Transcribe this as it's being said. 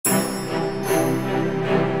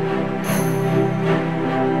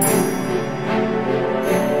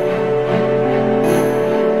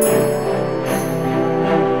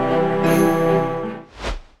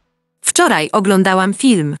Wczoraj oglądałam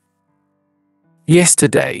film.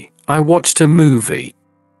 Yesterday, I watched a movie.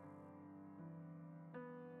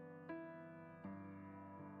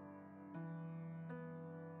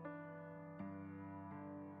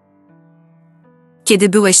 Kiedy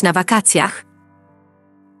byłeś na wakacjach?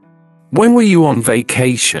 When were you on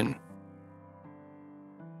vacation?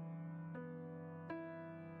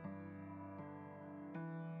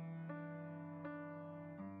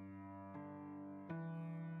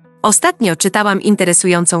 Ostatnio czytałam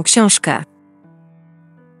interesującą książkę.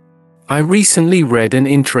 I recently read an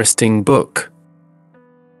interesting book.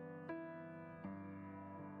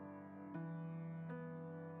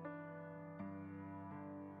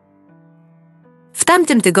 W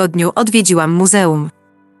tamtym tygodniu odwiedziłam muzeum.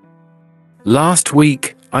 Last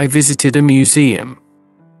week, I visited a museum.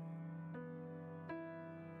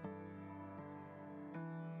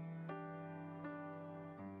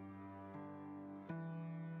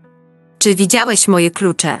 Czy widziałeś moje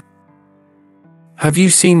klucze? Have you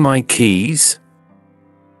seen my keys?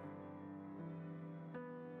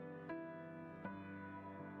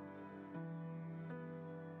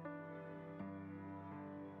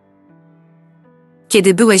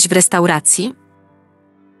 Kiedy byłeś w restauracji?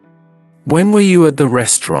 When were you at the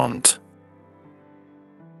restaurant?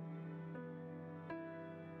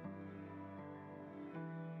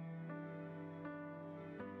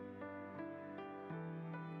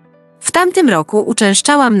 W tamtym roku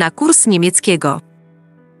uczęszczałam na kurs niemieckiego.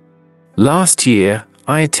 Last year,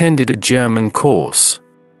 I attended a German course.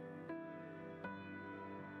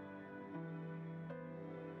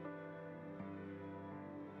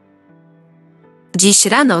 Dziś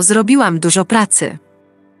rano zrobiłam dużo pracy.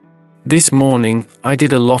 This morning, I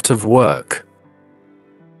did a lot of work.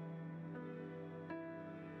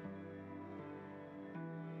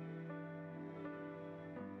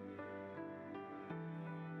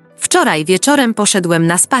 Wczoraj wieczorem poszedłem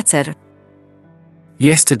na spacer.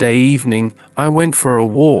 Yesterday evening, I went for a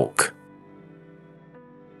walk.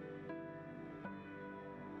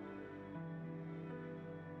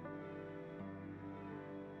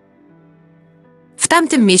 W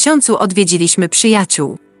tamtym miesiącu odwiedziliśmy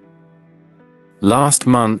przyjaciół. Last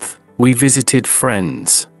month, we visited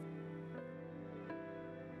friends.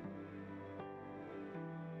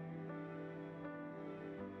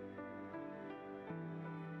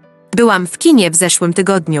 Byłam w kinie w zeszłym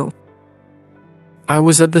tygodniu. I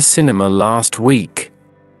was at the cinema last week.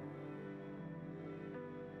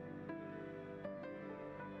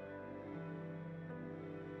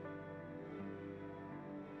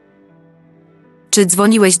 Czy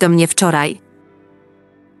dzwoniłeś do mnie wczoraj?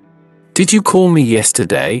 Did you call me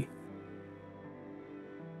yesterday?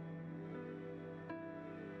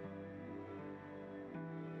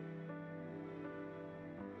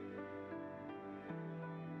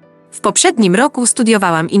 W poprzednim roku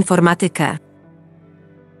studiowałam informatykę.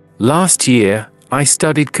 Last year, I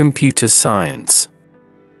studied computer science.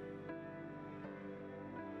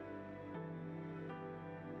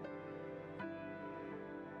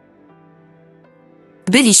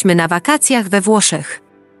 Byliśmy na wakacjach we Włoszech.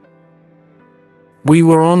 We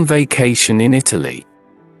were on vacation in Italy.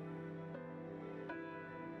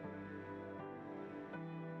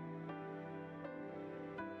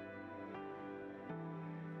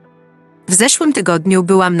 W zeszłym tygodniu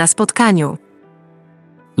byłam na spotkaniu.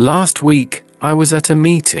 Last week, I was at a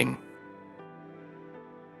meeting.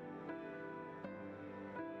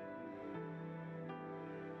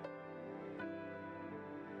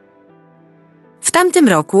 W tamtym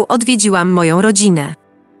roku odwiedziłam moją rodzinę.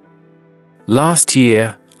 Last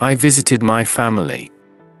year, I visited my family.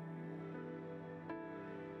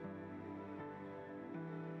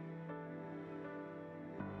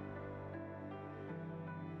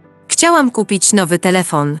 Chciałam kupić nowy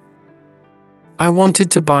telefon. I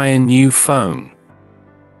wanted to buy a new phone.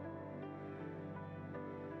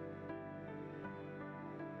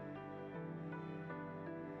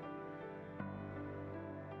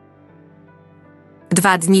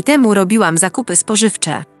 Dwa dni temu robiłam zakupy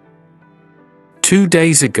spożywcze. 2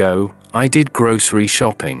 days ago, I did grocery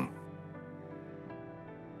shopping.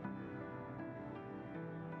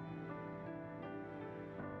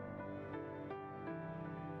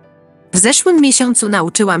 W zeszłym miesiącu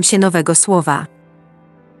nauczyłam się nowego słowa.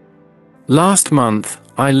 Last month,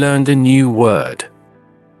 I learned a new word.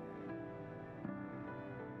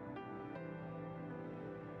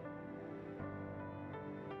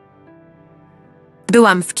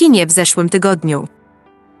 Byłam w kinie w zeszłym tygodniu.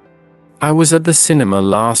 I was at the cinema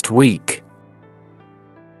last week.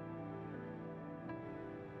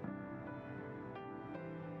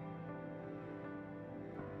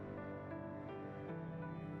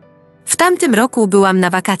 W W tamtym roku byłam na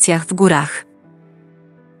wakacjach w górach.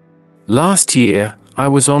 Last year,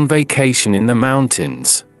 I was on vacation in the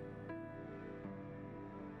mountains.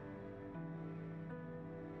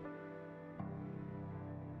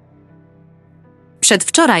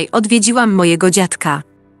 Przedwczoraj odwiedziłam mojego dziadka.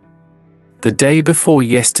 The day before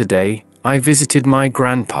yesterday, I visited my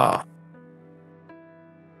grandpa.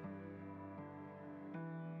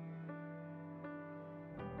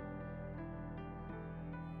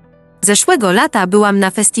 Zeszłego lata byłam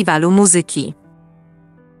na festiwalu muzyki.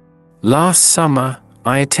 Last summer,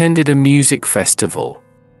 I attended a music festival.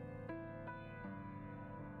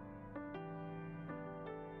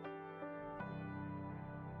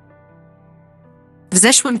 W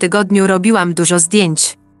zeszłym tygodniu robiłam dużo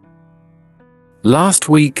zdjęć. Last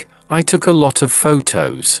week, I took a lot of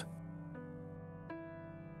photos.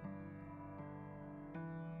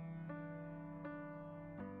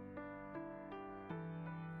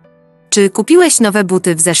 Czy kupiłeś nowe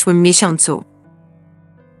buty w zeszłym miesiącu?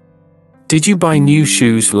 Did you buy new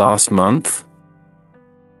shoes last month?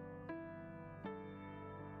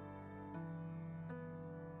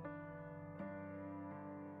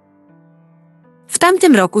 W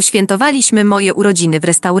tamtym roku świętowaliśmy moje urodziny w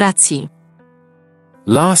restauracji.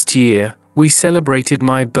 Last year, we celebrated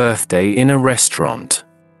my birthday in a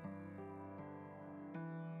restaurant.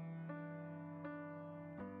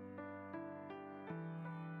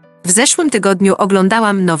 W zeszłym tygodniu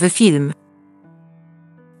oglądałam nowy film.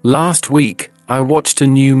 Last week, I watched a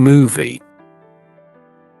new movie.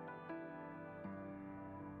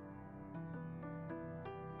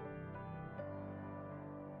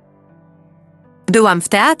 Byłam w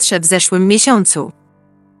teatrze w zeszłym miesiącu.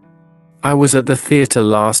 I was at the theatre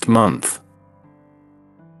last month.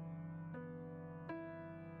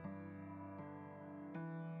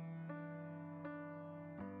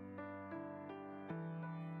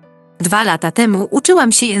 Dwa lata temu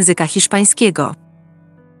uczyłam się języka hiszpańskiego.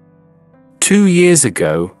 2 years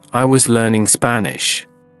ago, I was learning Spanish.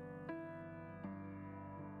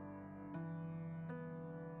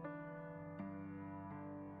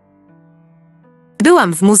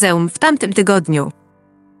 Byłam w muzeum w tamtym tygodniu.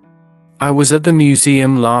 I was at the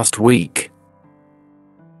museum last week.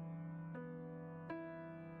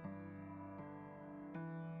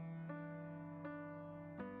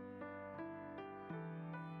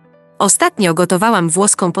 Ostatnio gotowałam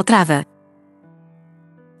włoską potrawę.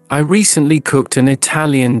 I recently cooked an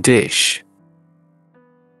Italian dish.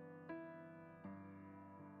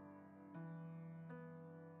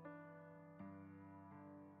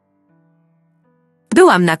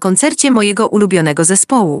 Byłam na koncercie mojego ulubionego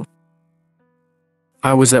zespołu.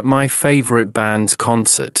 I was at my favorite band's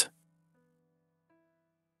concert.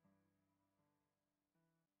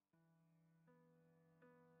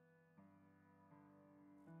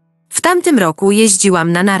 W tamtym roku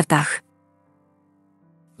jeździłam na nartach.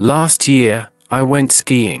 Last year, I went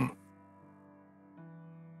skiing.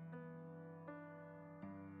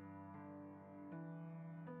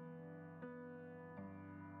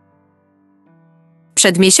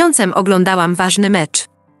 Przed miesiącem oglądałam ważny mecz.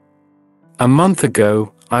 A month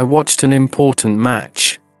ago, I watched an important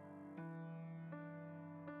match.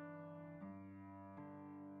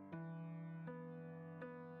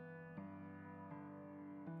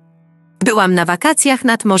 Byłam na wakacjach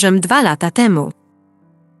nad morzem 2 lata temu.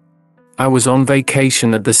 I was on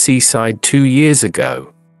vacation at the seaside 2 years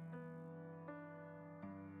ago.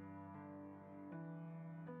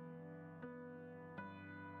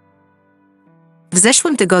 W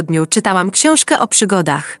zeszłym tygodniu czytałam książkę o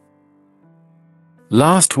przygodach.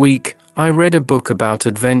 Last week, I read a book about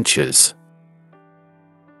adventures.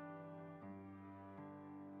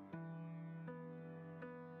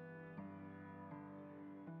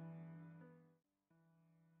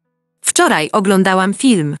 Wczoraj oglądałam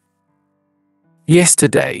film.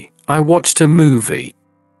 Yesterday, I watched a movie.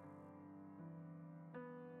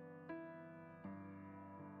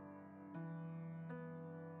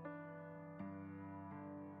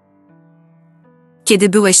 Kiedy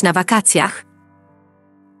byłeś na wakacjach?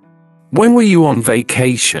 When were you on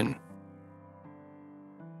vacation?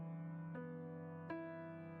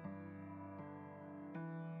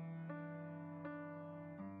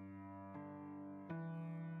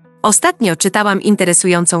 Ostatnio czytałam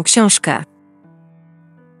interesującą książkę.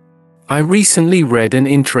 I recently read an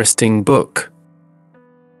interesting book.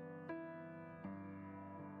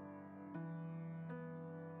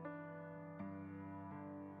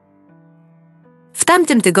 W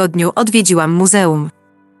tamtym tygodniu odwiedziłam muzeum.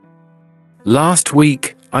 Last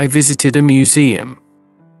week, I visited a museum.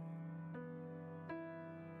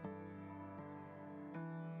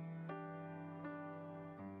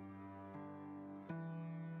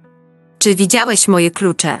 Czy widziałeś moje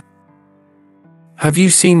klucze? Have you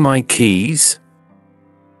seen my keys?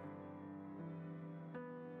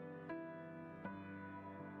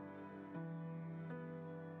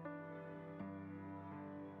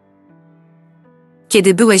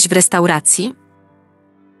 Kiedy byłeś w restauracji?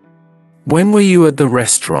 When were you at the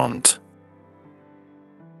restaurant?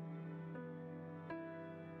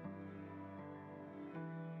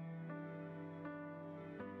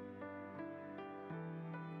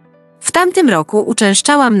 W tamtym roku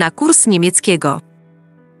uczęszczałam na kurs niemieckiego.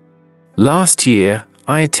 Last year,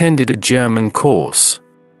 I attended a German course.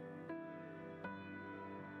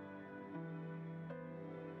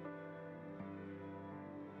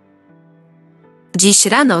 Dziś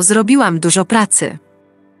rano zrobiłam dużo pracy.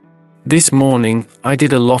 This morning, I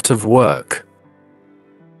did a lot of work.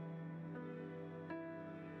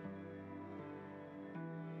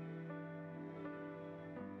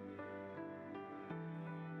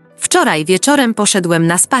 Wczoraj wieczorem poszedłem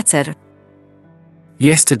na spacer.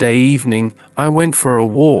 Yesterday evening, I went for a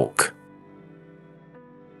walk.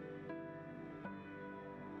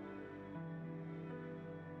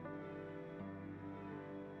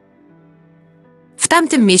 W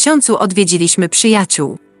tamtym miesiącu odwiedziliśmy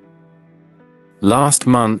przyjaciół. Last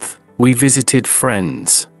month, we visited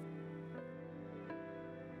friends.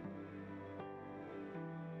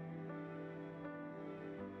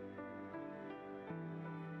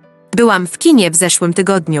 Byłam w kinie w zeszłym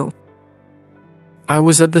tygodniu. I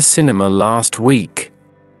was at the cinema last week.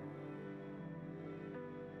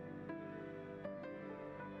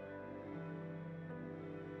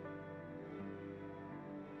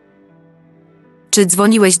 Czy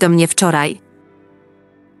dzwoniłeś do mnie wczoraj?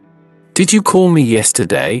 Did you call me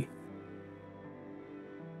yesterday?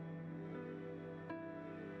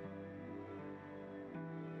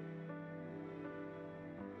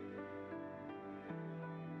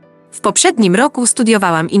 W poprzednim roku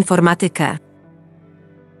studiowałam informatykę.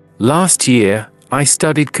 Last year, I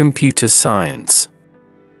studied computer science.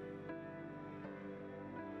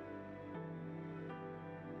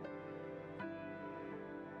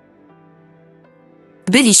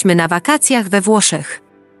 Byliśmy na wakacjach we Włoszech.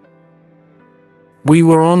 We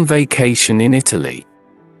were on vacation in Italy.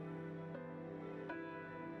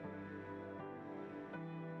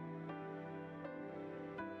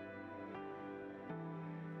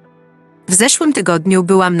 W zeszłym tygodniu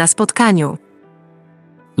byłam na spotkaniu.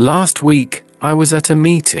 Last week, I was at a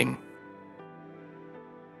meeting.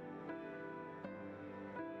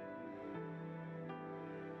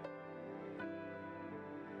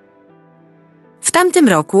 W tamtym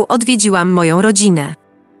roku odwiedziłam moją rodzinę.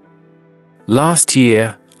 Last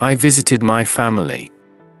year, I visited my family.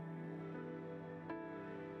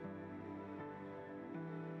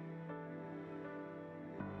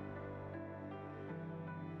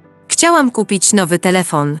 Chciałam kupić nowy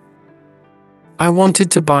telefon. I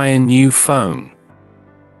wanted to buy a new phone.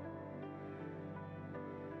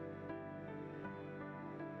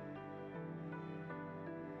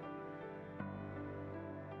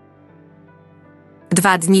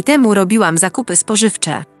 Dwa dni temu robiłam zakupy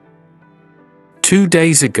spożywcze. 2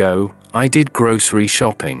 days ago, I did grocery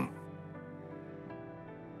shopping.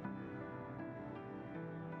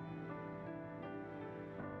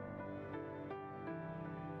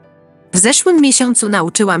 W zeszłym miesiącu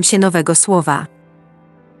nauczyłam się nowego słowa.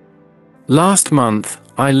 Last month,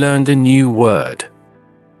 I learned a new word.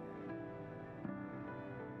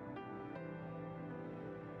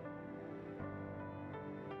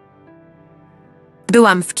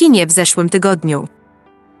 Byłam w kinie w zeszłym tygodniu.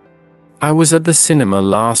 I was at the cinema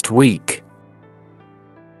last week.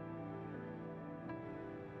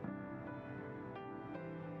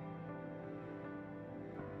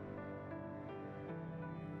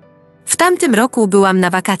 W tamtym roku byłam na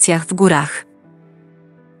wakacjach w górach.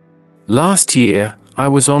 Last year,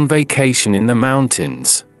 I was on vacation in the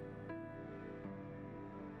mountains.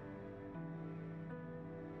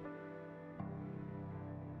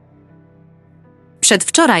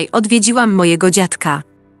 Przedwczoraj odwiedziłam mojego dziadka.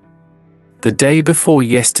 The day before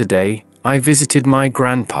yesterday, I visited my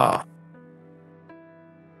grandpa.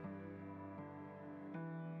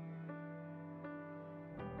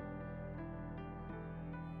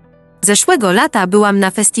 Zeszłego lata byłam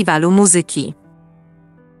na festiwalu muzyki.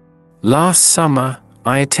 Last summer,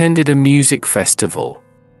 I attended a music festival.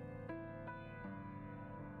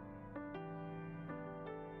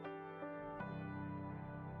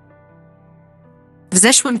 W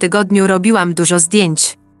zeszłym tygodniu robiłam dużo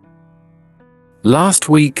zdjęć. Last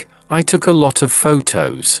week, I took a lot of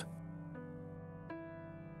photos.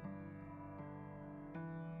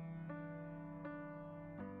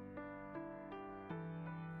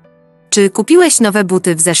 Czy kupiłeś nowe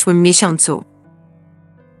buty w zeszłym miesiącu?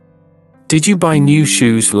 Did you buy new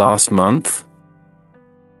shoes last month?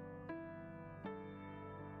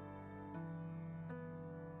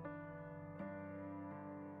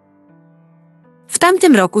 W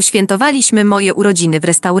tamtym roku świętowaliśmy moje urodziny w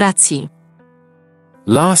restauracji.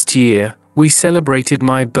 Last year, we celebrated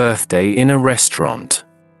my birthday in a restaurant.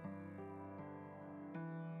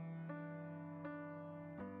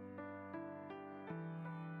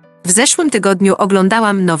 W zeszłym tygodniu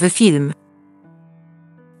oglądałam nowy film.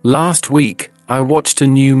 Last week, I watched a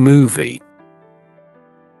new movie.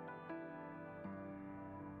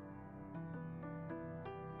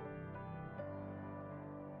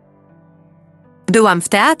 Byłam w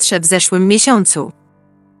teatrze w zeszłym miesiącu.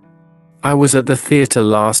 I was at the theatre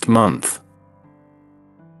last month.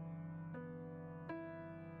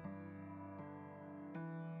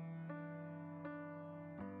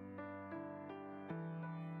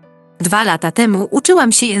 Dwa lata temu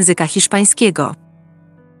uczyłam się języka hiszpańskiego.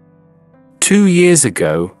 2 years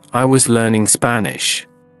ago, I was learning Spanish.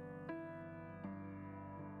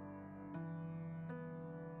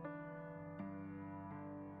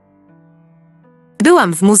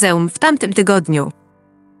 Byłam w muzeum w tamtym tygodniu.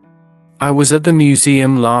 I was at the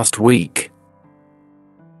museum last week.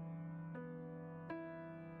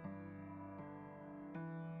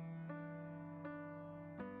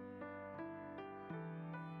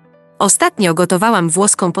 Ostatnio gotowałam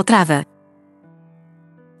włoską potrawę.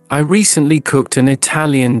 I recently cooked an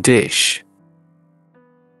Italian dish.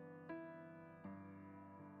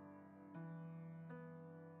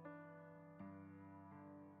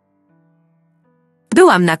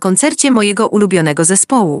 Byłam na koncercie mojego ulubionego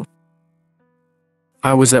zespołu.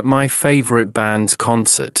 I was at my favorite band's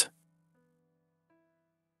concert.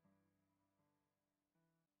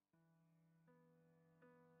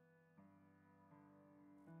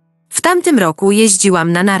 W tamtym roku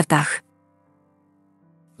jeździłam na nartach.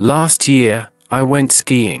 Last year, I went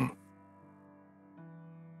skiing.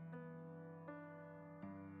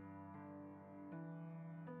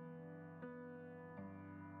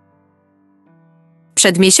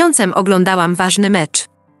 Przed miesiącem oglądałam ważny mecz.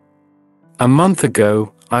 A month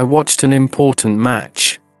ago, I watched an important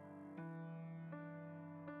match.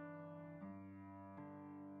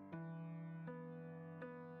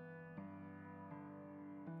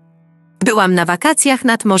 Byłam na wakacjach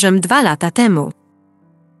nad morzem 2 lata temu.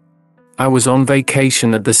 I was on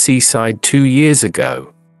vacation at the seaside 2 years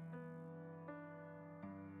ago.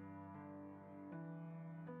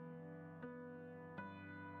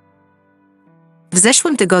 W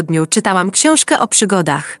zeszłym tygodniu czytałam książkę o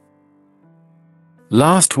przygodach.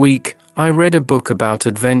 Last week, I read a book about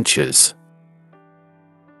adventures.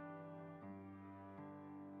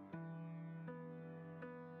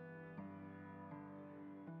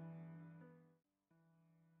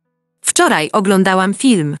 Wczoraj oglądałam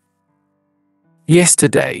film.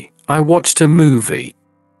 Yesterday, I watched a movie.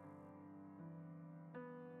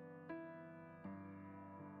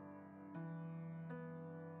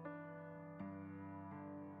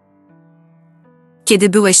 Kiedy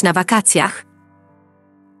byłeś na wakacjach?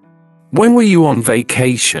 When were you on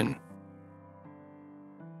vacation?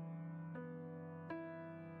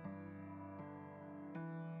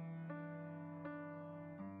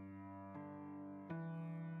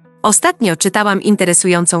 Ostatnio czytałam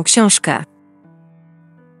interesującą książkę.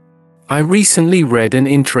 I recently read an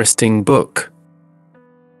interesting book.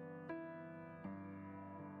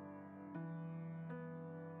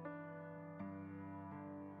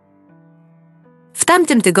 W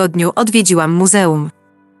tamtym tygodniu odwiedziłam muzeum.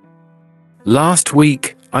 Last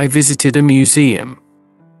week, I visited a museum.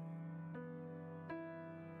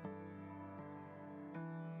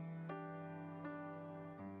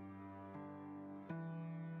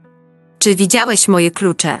 Czy widziałeś moje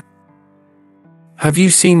klucze? Have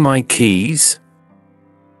you seen my keys?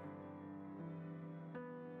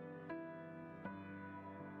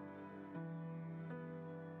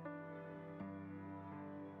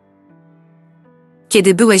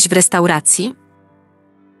 Kiedy byłeś w restauracji?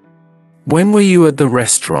 When were you at the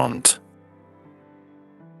restaurant?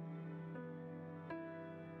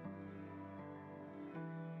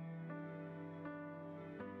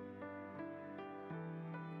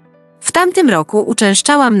 W tamtym roku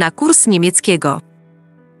uczęszczałam na kurs niemieckiego.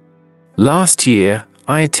 Last year,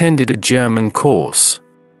 I attended a German course.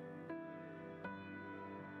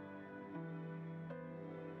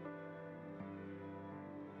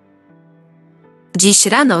 Dziś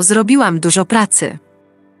rano zrobiłam dużo pracy.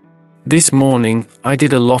 This morning, I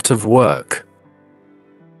did a lot of work.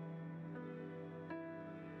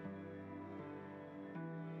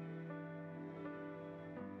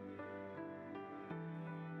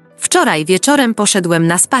 Wczoraj wieczorem poszedłem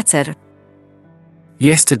na spacer.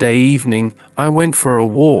 Yesterday evening, I went for a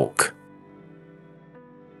walk.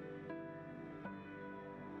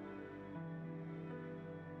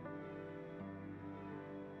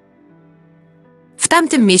 W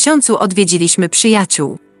tamtym miesiącu odwiedziliśmy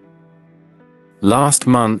przyjaciół. Last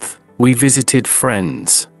month, we visited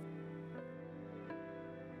friends.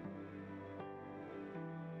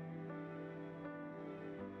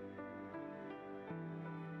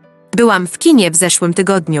 Byłam w kinie w zeszłym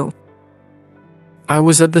tygodniu. I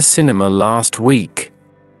was at the cinema last week.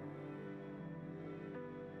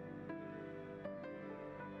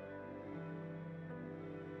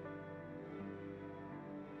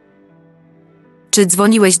 Czy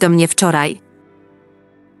dzwoniłeś do mnie wczoraj?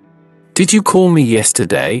 Did you call me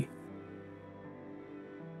yesterday?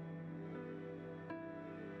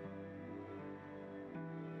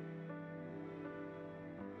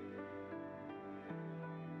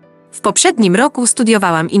 W poprzednim roku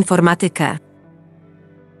studiowałam informatykę.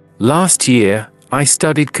 Last year, I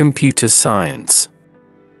studied computer science.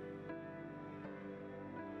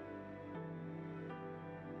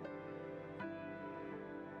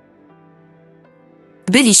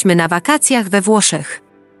 Byliśmy na wakacjach we Włoszech.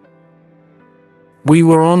 We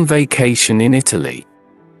were on vacation in Italy.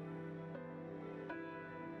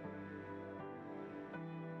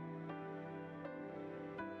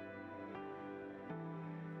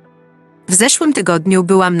 W zeszłym tygodniu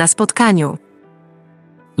byłam na spotkaniu.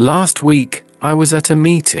 Last week, I was at a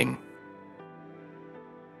meeting.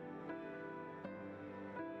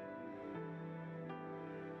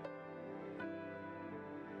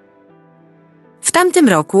 W tamtym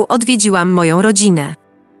roku odwiedziłam moją rodzinę.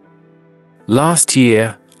 Last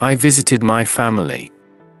year, I visited my family.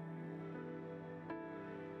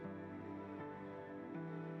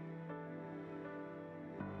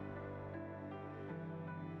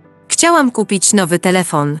 Chciałam kupić nowy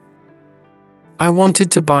telefon. I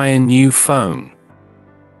wanted to buy a new phone.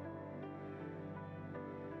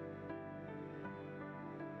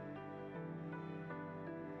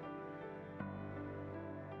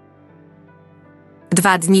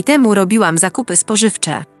 Dwa dni temu robiłam zakupy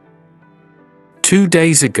spożywcze. 2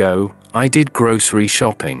 days ago, I did grocery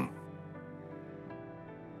shopping.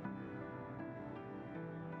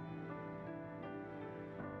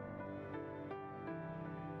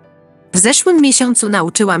 W zeszłym miesiącu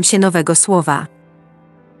nauczyłam się nowego słowa.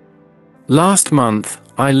 Last month,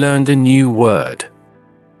 I learned a new word.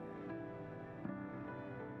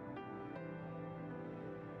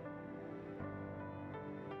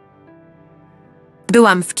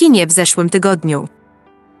 Byłam w kinie w zeszłym tygodniu.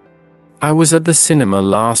 I was at the cinema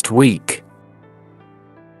last week.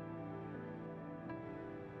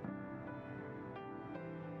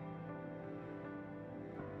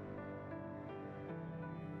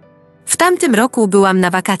 W tamtym roku byłam na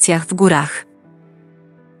wakacjach w górach.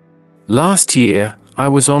 Last year,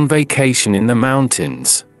 I was on vacation in the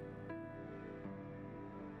mountains.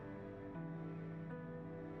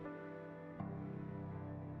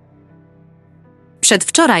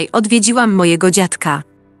 Przedwczoraj odwiedziłam mojego dziadka.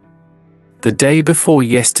 The day before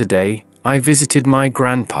yesterday, I visited my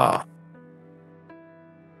grandpa.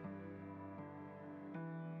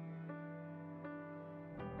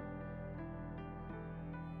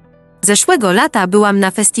 Zeszłego lata byłam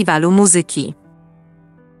na festiwalu muzyki.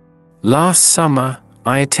 Last summer,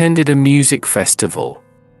 I attended a music festival.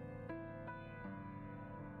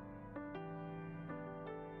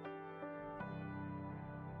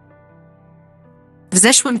 W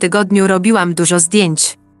zeszłym tygodniu robiłam dużo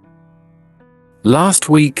zdjęć. Last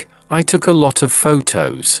week, I took a lot of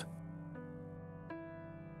photos.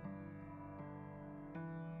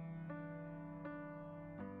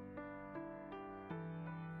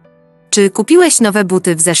 Czy kupiłeś nowe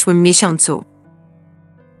buty w zeszłym miesiącu?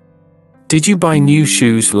 Did you buy new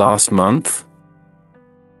shoes last month?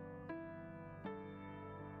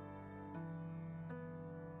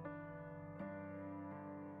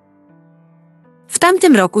 W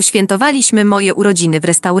tamtym roku świętowaliśmy moje urodziny w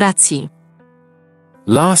restauracji.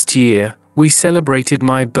 Last year, we celebrated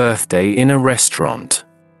my birthday in a restaurant.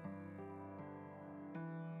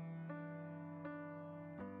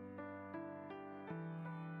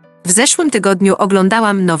 W zeszłym tygodniu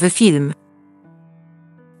oglądałam nowy film.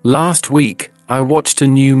 Last week, I watched a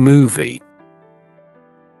new movie.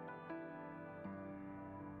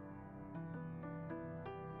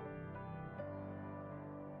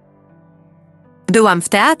 Byłam w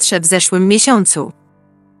teatrze w zeszłym miesiącu.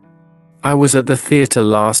 I was at the theatre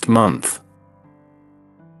last month.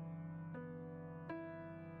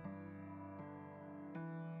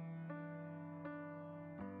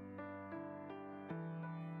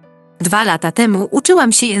 2 lata temu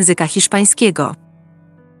uczyłam się języka hiszpańskiego.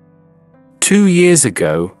 2 years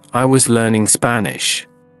ago, I was learning Spanish.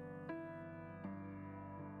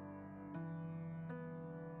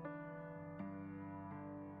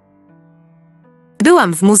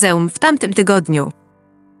 Byłam w muzeum w tamtym tygodniu.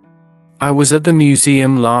 I was at the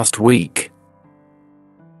museum last week.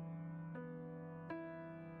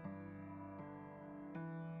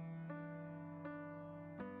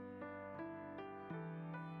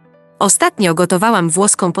 Ostatnio gotowałam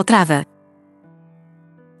włoską potrawę.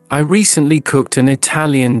 I recently cooked an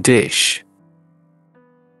Italian dish.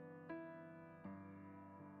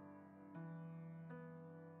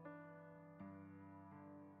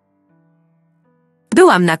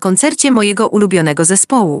 Byłam na koncercie mojego ulubionego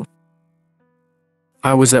zespołu.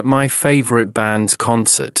 I was at my favorite band's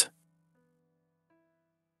concert.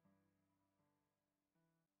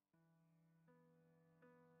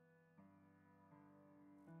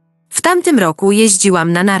 W tamtym roku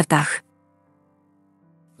jeździłam na nartach.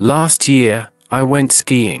 Last year, I went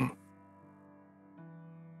skiing.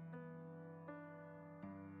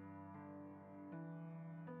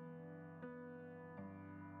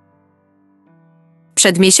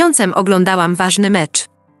 Przed miesiącem oglądałam ważny mecz.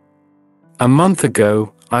 A month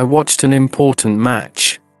ago, I watched an important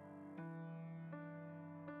match.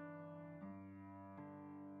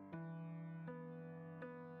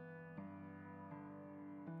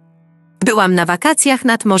 Byłam na wakacjach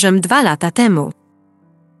nad morzem 2 lata temu.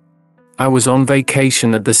 I was on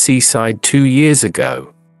vacation at the seaside 2 years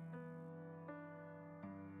ago.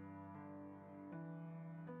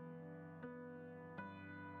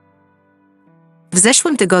 W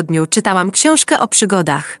zeszłym tygodniu czytałam książkę o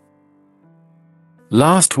przygodach.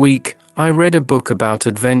 Last week, I read a book about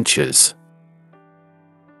adventures.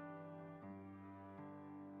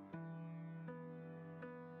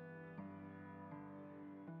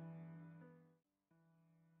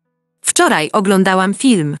 Wczoraj oglądałam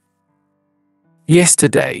film.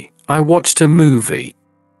 Yesterday, I watched a movie.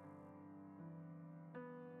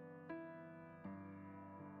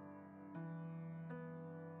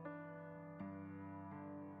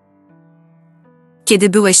 Kiedy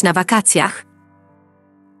byłeś na wakacjach?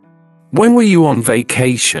 When were you on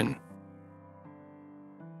vacation?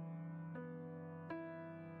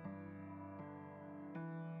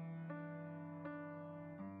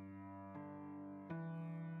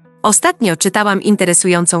 Ostatnio czytałam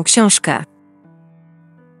interesującą książkę.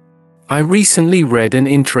 I recently read an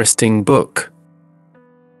interesting book.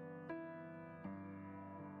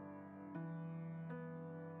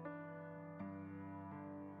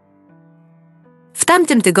 W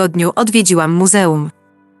tamtym tygodniu odwiedziłam muzeum.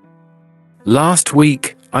 Last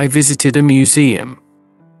week, I visited a museum.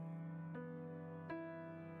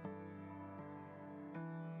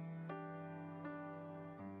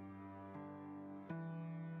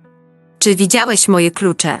 Czy widziałeś moje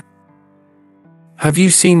klucze? Have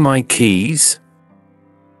you seen my keys?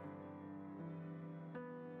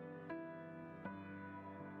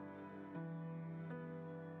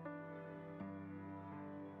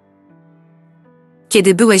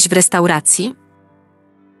 Kiedy byłeś w restauracji?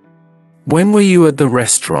 When were you at the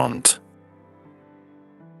restaurant?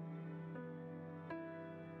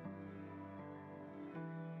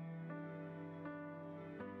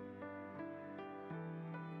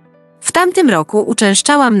 W tamtym roku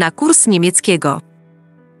uczęszczałam na kurs niemieckiego.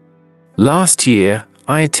 Last year,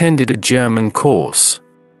 I attended a German course.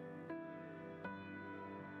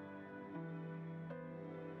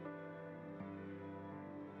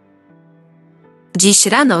 Dziś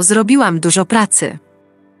rano zrobiłam dużo pracy.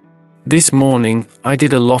 This morning, I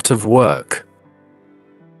did a lot of work.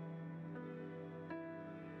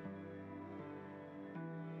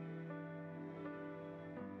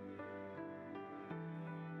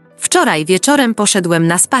 Wczoraj wieczorem poszedłem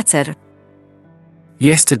na spacer.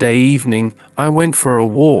 Yesterday evening, I went for a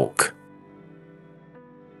walk.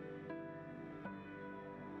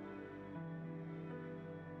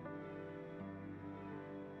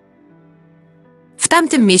 W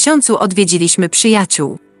tamtym miesiącu odwiedziliśmy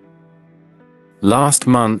przyjaciół. Last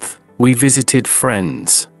month, we visited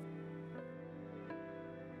friends.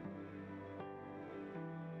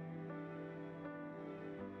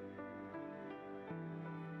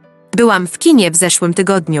 Byłam w kinie w zeszłym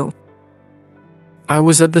tygodniu. I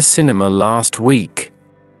was at the cinema last week.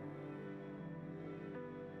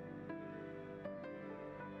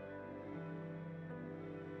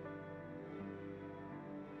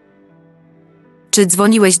 Czy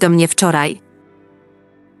dzwoniłeś do mnie wczoraj?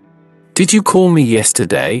 Did you call me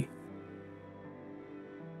yesterday?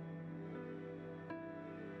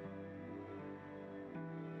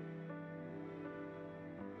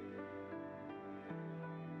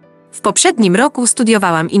 W poprzednim roku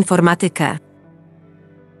studiowałam informatykę.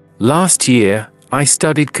 Last year, I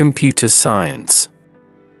studied computer science.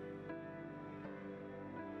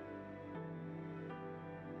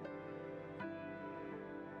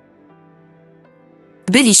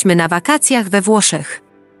 Byliśmy na wakacjach we Włoszech.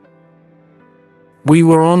 We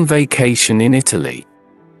were on vacation in Italy.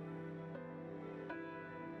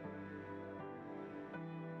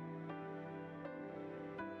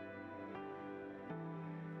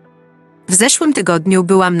 W zeszłym tygodniu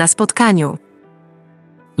byłam na spotkaniu.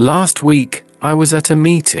 Last week, I was at a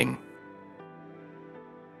meeting.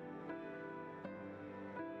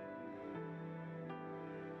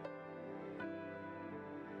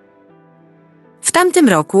 W tamtym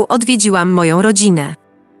roku odwiedziłam moją rodzinę.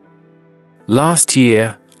 Last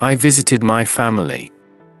year, I visited my family.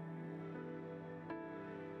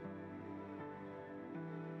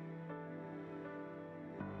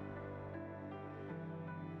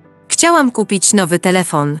 Chciałam kupić nowy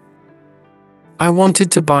telefon. I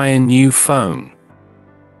wanted to buy a new phone.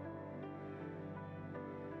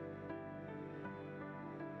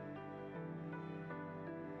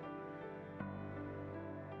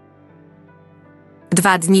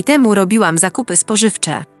 Dwa dni temu robiłam zakupy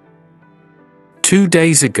spożywcze. 2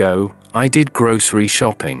 days ago, I did grocery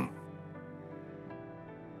shopping.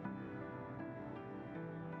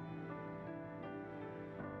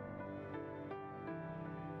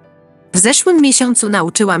 W zeszłym miesiącu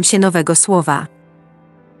nauczyłam się nowego słowa.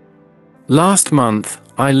 Last month,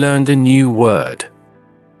 I learned a new word.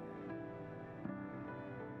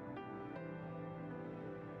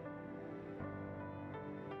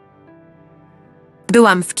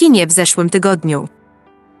 Byłam w kinie w zeszłym tygodniu.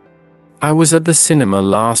 I was at the cinema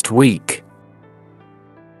last week.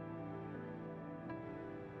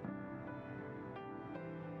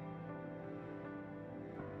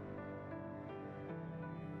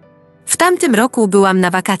 W tamtym roku byłam na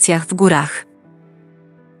wakacjach w górach.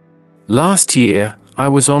 Last year,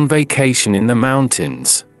 I was on vacation in the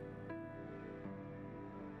mountains.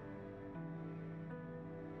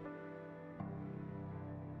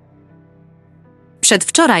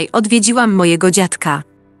 Przedwczoraj odwiedziłam mojego dziadka.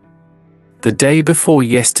 The day before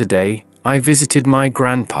yesterday, I visited my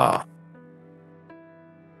grandpa.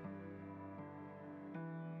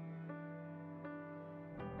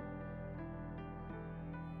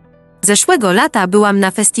 Zeszłego lata byłam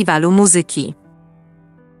na festiwalu muzyki.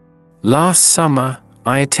 Last summer,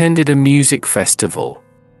 I attended a music festival.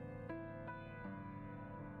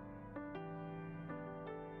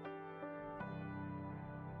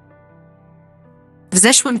 W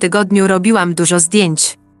zeszłym tygodniu robiłam dużo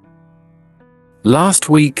zdjęć. Last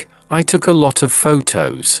week, I took a lot of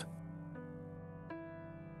photos.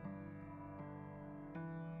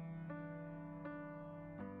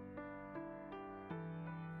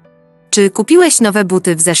 Czy kupiłeś nowe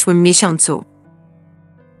buty w zeszłym miesiącu?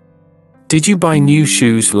 Did you buy new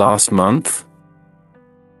shoes last month?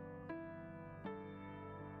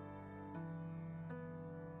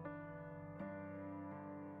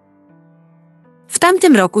 W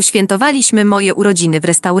tamtym roku świętowaliśmy moje urodziny w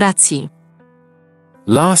restauracji.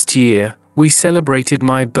 Last year, we celebrated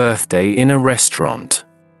my birthday in a restaurant.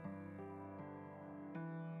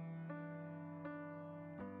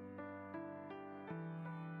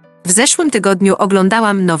 W zeszłym tygodniu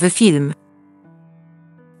oglądałam nowy film.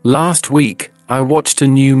 Last week, I watched a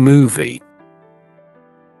new movie.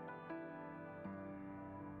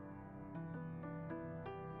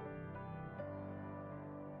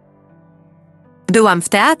 Byłam w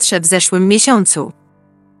teatrze w zeszłym miesiącu.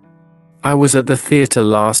 I was at the theatre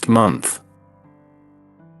last month.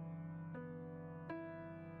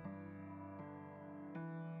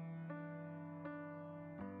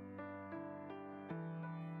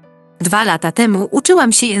 Dwa lata temu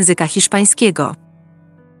uczyłam się języka hiszpańskiego.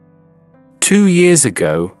 2 years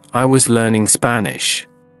ago, I was learning Spanish.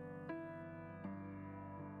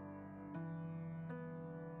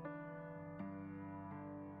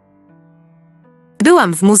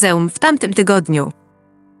 Byłam w muzeum w tamtym tygodniu.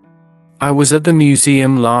 I was at the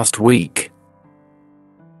museum last week.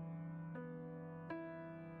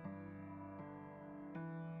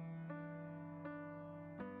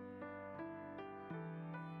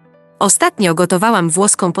 Ostatnio gotowałam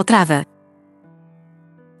włoską potrawę.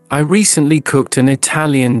 I recently cooked an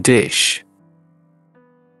Italian dish.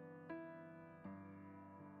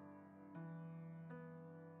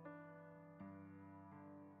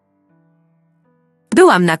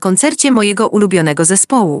 Byłam na koncercie mojego ulubionego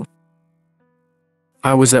zespołu.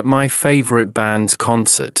 I was at my favorite band's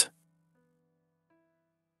concert.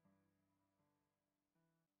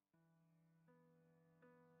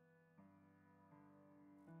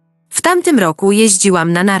 W tamtym roku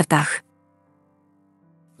jeździłam na nartach.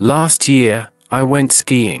 Last year, I went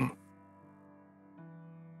skiing.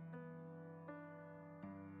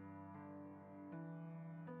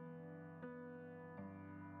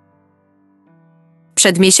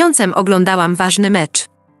 Przed miesiącem oglądałam ważny mecz.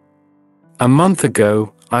 A month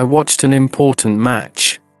ago, I watched an important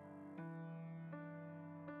match.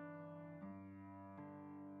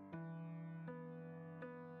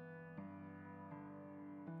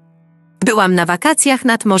 Byłam na wakacjach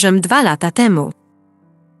nad morzem 2 lata temu.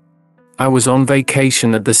 I was on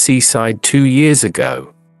vacation at the seaside 2 years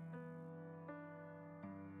ago.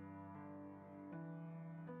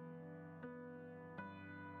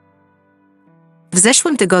 W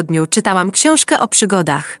zeszłym tygodniu czytałam książkę o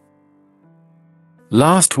przygodach.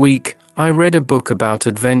 Last week, I read a book about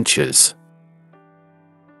adventures.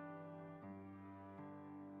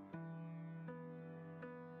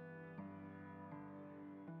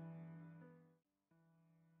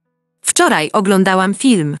 Wczoraj oglądałam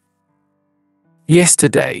film.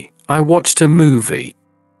 Yesterday, I watched a movie.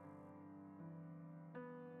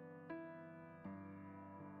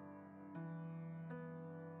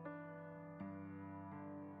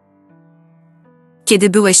 Kiedy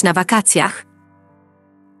byłeś na wakacjach?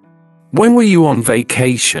 When were you on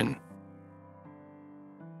vacation?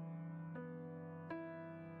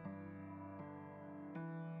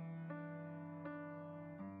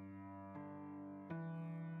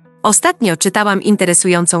 Ostatnio czytałam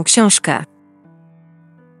interesującą książkę.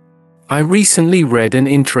 I recently read an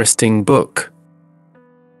interesting book.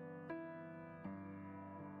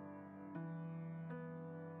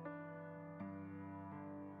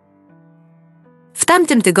 W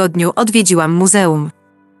tamtym tygodniu odwiedziłam muzeum.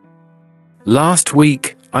 Last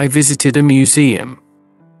week, I visited a museum.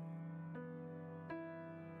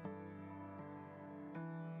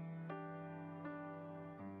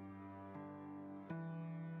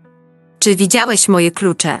 Czy widziałeś moje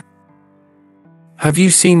klucze? Have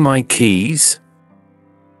you seen my keys?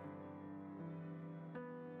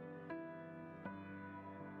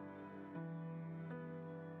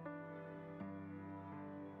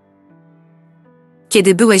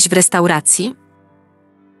 Kiedy byłeś w restauracji?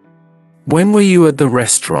 When were you at the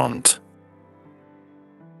restaurant?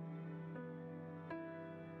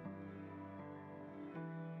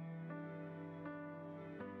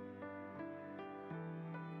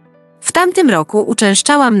 W tamtym roku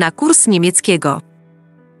uczęszczałam na kurs niemieckiego.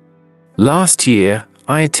 Last year,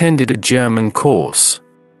 I attended a German course.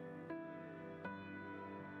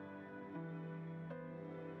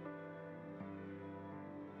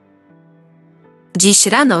 Dziś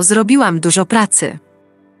rano zrobiłam dużo pracy.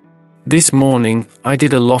 This morning, I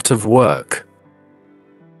did a lot of work.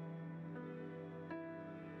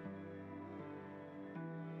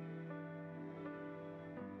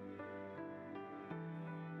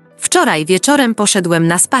 Wczoraj wieczorem poszedłem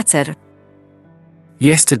na spacer.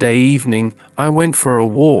 Yesterday evening, I went for a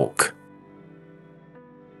walk.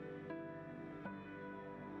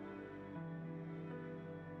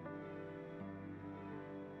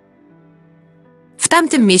 W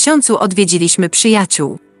tamtym miesiącu odwiedziliśmy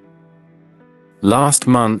przyjaciół. Last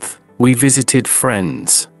month, we visited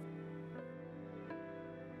friends.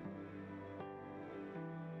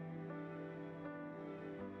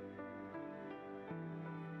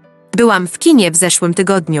 Byłam w kinie w zeszłym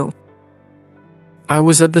tygodniu. I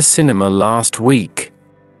was at the cinema last week.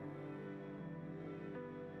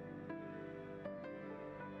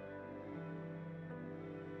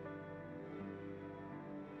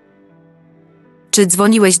 Czy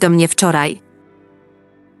dzwoniłeś do mnie wczoraj?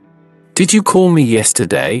 Did you call me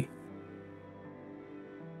yesterday?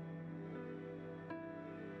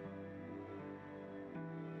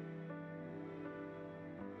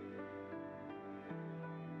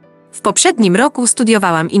 W poprzednim roku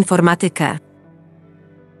studiowałam informatykę.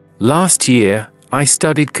 Last year, I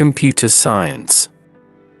studied computer science.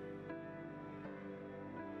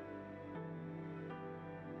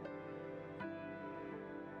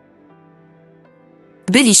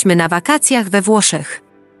 Byliśmy na wakacjach we Włoszech.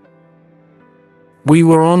 We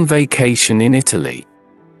were on vacation in Italy.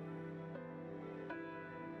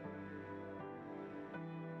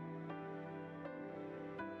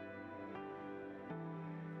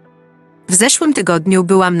 W zeszłym tygodniu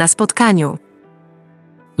byłam na spotkaniu.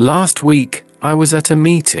 Last week, I was at a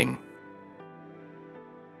meeting.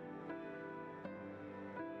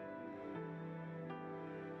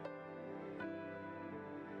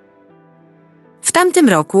 W tamtym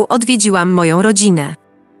roku odwiedziłam moją rodzinę.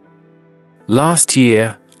 Last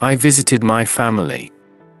year, I visited my family.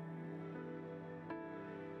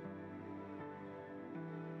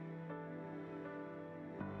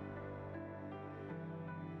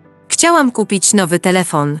 Chciałam kupić nowy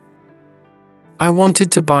telefon. I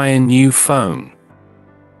wanted to buy a new phone.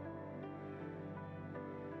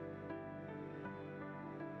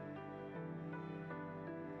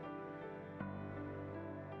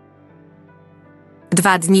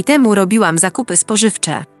 Dwa dni temu robiłam zakupy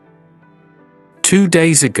spożywcze. 2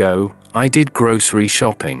 days ago, I did grocery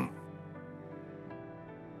shopping.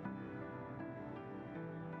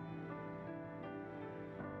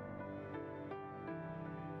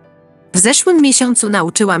 W zeszłym miesiącu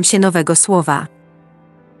nauczyłam się nowego słowa.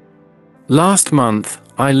 Last month,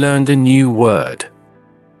 I learned a new word.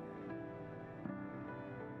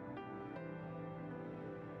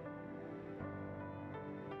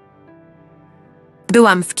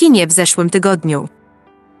 Byłam w kinie w zeszłym tygodniu.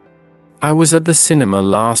 I was at the cinema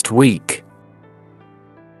last week.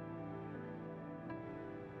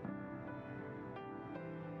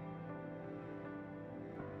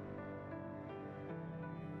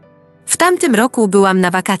 W tamtym roku byłam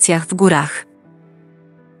na wakacjach w górach.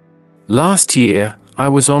 Last year,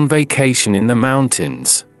 I was on vacation in the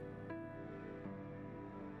mountains.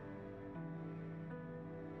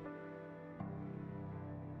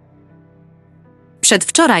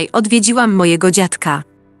 Przedwczoraj odwiedziłam mojego dziadka.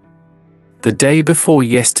 The day before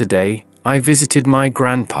yesterday, I visited my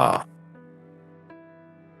grandpa.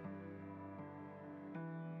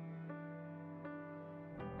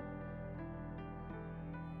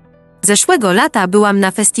 Zeszłego lata byłam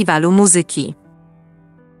na festiwalu muzyki.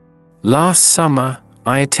 Last summer,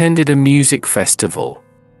 I attended a music festival.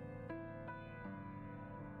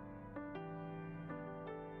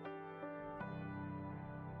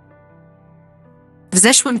 W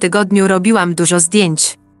zeszłym tygodniu robiłam dużo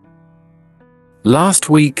zdjęć. Last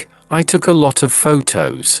week, I took a lot of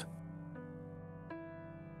photos.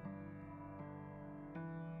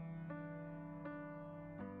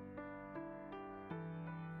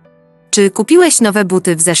 Czy kupiłeś nowe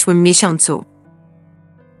buty w zeszłym miesiącu?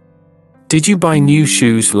 Did you buy new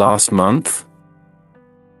shoes last month?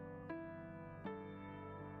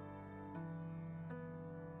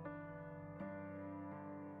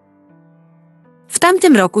 W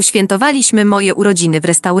tamtym roku świętowaliśmy moje urodziny w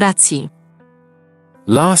restauracji.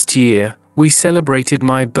 Last year, we celebrated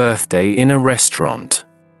my birthday in a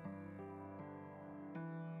restaurant.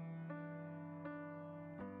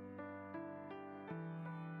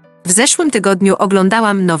 W zeszłym tygodniu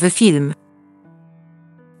oglądałam nowy film.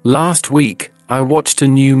 Last week, I watched a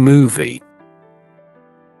new movie.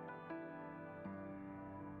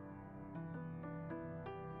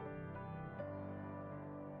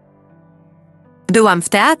 Byłam w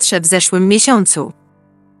teatrze w zeszłym miesiącu.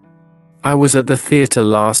 I was at the theatre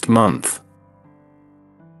last month.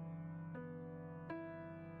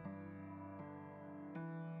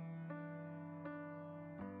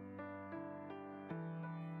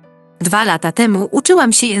 Dwa lata temu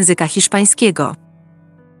uczyłam się języka hiszpańskiego.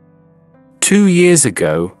 2 years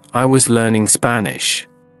ago, I was learning Spanish.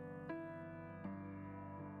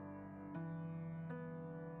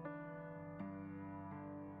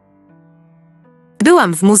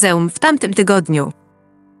 Byłam w muzeum w tamtym tygodniu.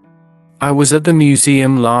 I was at the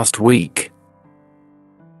museum last week.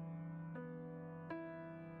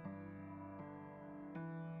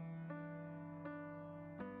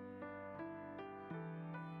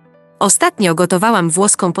 Ostatnio gotowałam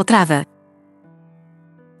włoską potrawę.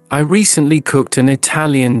 I recently cooked an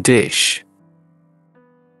Italian dish.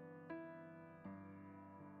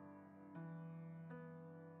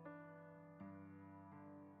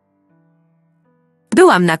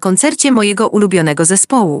 Byłam na koncercie mojego ulubionego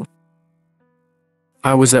zespołu.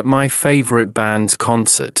 I was at my favorite band's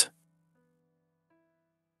concert.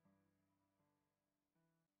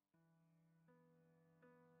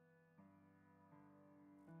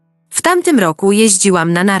 W tamtym roku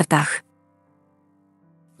jeździłam na nartach.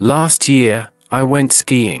 Last year, I went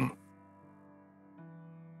skiing.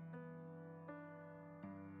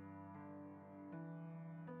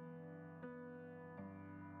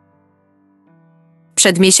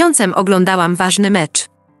 Przed miesiącem oglądałam ważny mecz.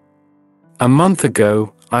 A month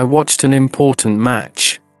ago, I watched an important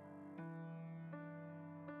match.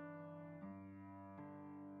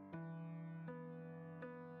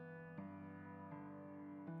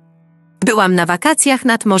 Byłam na wakacjach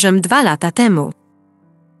nad morzem 2 lata temu.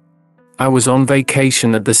 I was on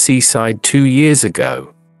vacation at the seaside 2 years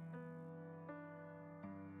ago.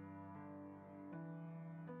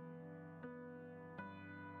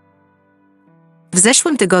 W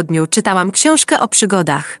zeszłym tygodniu czytałam książkę o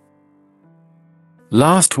przygodach.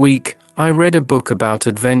 Last week, I read a book about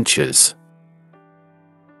adventures.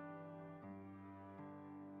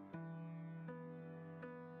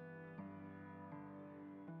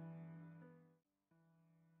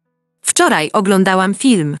 Wczoraj oglądałam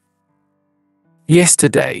film.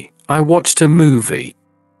 Yesterday, I watched a movie.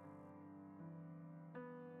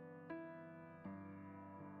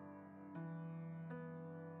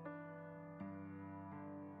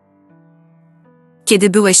 Kiedy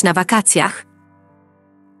byłeś na wakacjach?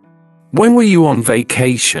 When were you on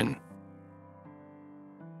vacation?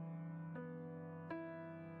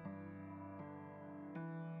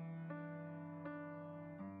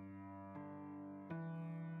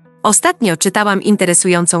 Ostatnio czytałam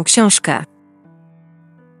interesującą książkę.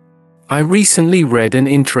 I recently read an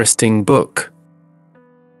interesting book.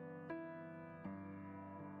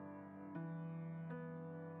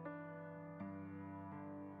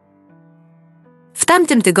 W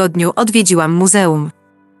tamtym tygodniu odwiedziłam muzeum.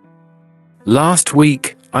 Last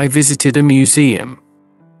week, I visited a museum.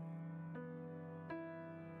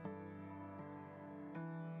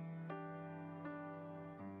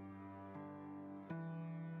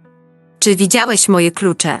 Czy widziałeś moje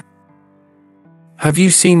klucze? Have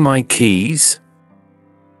you seen my keys?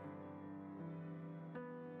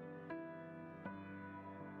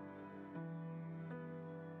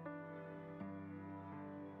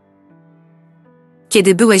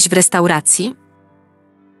 Kiedy byłeś w restauracji?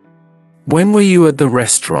 When were you at the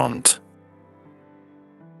restaurant?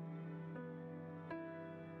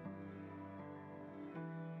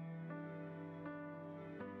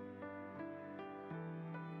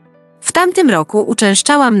 W tamtym roku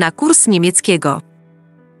uczęszczałam na kurs niemieckiego.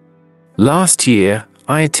 Last year,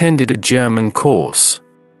 I attended a German course.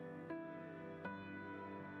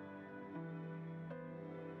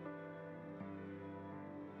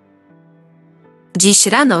 Dziś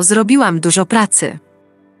rano zrobiłam dużo pracy.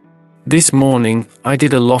 This morning, I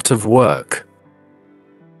did a lot of work.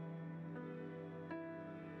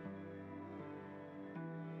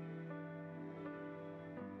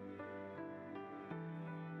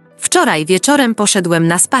 Wczoraj wieczorem poszedłem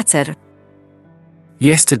na spacer.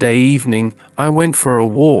 Yesterday evening, I went for a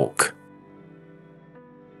walk.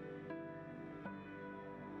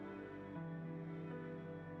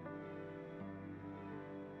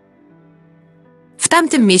 W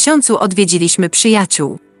tamtym miesiącu odwiedziliśmy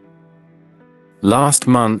przyjaciół. Last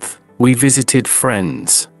month, we visited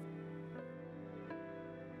friends.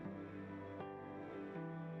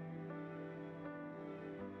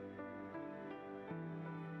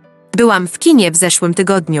 Byłam w kinie w zeszłym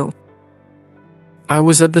tygodniu. I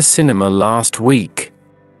was at the cinema last week.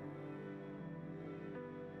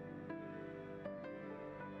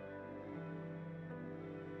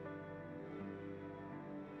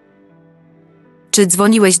 Czy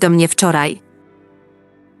dzwoniłeś do mnie wczoraj?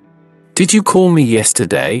 Did you call me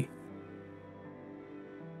yesterday?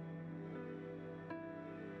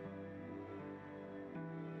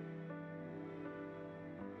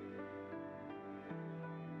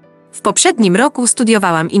 W poprzednim roku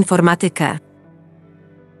studiowałam informatykę.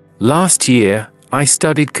 Last year, I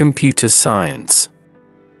studied computer science.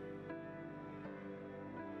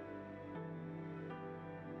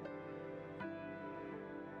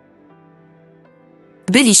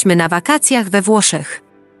 Byliśmy na wakacjach we Włoszech.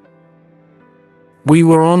 We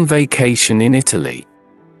were on vacation in Italy.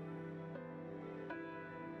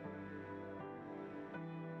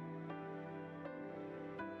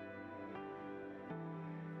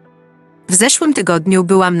 W zeszłym tygodniu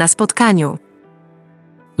byłam na spotkaniu.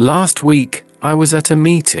 Last week, I was at a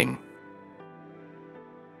meeting.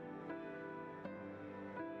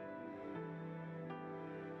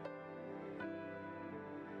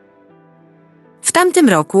 W tamtym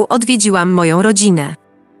roku odwiedziłam moją rodzinę.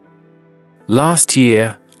 Last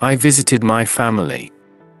year, I visited my family.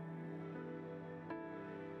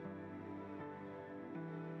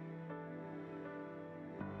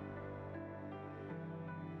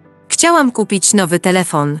 Chciałam kupić nowy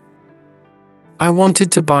telefon. I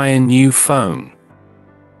wanted to buy a new phone.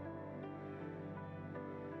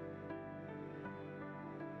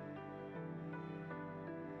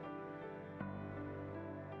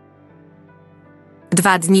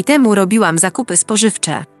 Dwa dni temu robiłam zakupy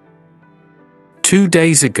spożywcze. 2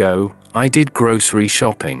 days ago, I did grocery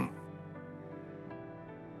shopping.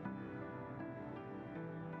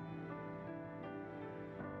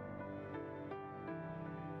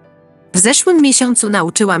 W zeszłym miesiącu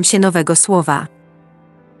nauczyłam się nowego słowa.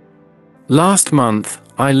 Last month,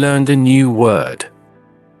 I learned a new word.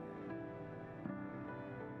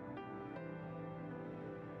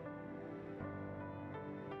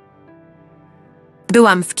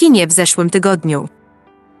 Byłam w kinie w zeszłym tygodniu.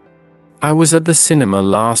 I was at the cinema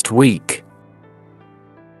last week.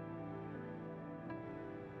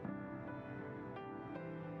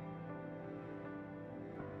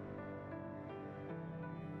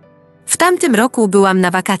 W W tamtym roku byłam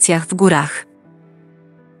na wakacjach w górach.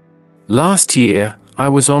 Last year,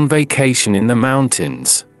 I was on vacation in the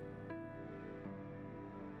mountains.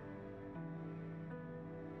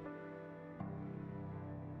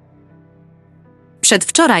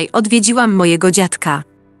 Przedwczoraj odwiedziłam mojego dziadka.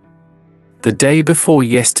 The day before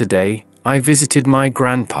yesterday, I visited my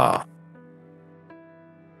grandpa.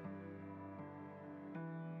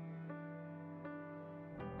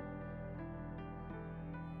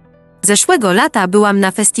 Zeszłego lata byłam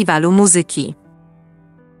na festiwalu muzyki.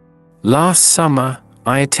 Last summer,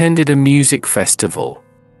 I attended a music festival.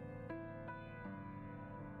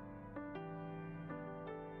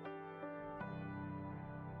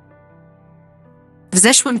 W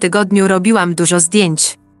zeszłym tygodniu robiłam dużo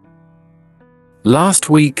zdjęć. Last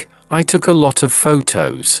week, I took a lot of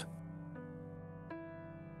photos.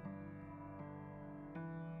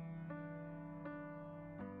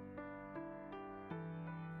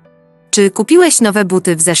 Czy kupiłeś nowe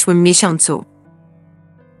buty w zeszłym miesiącu?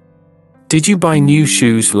 Did you buy new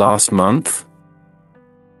shoes last month?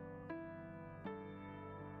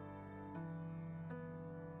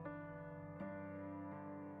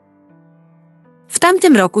 W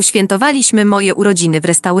tamtym roku świętowaliśmy moje urodziny w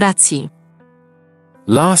restauracji.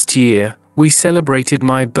 Last year, we celebrated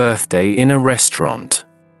my birthday in a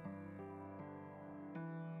restaurant.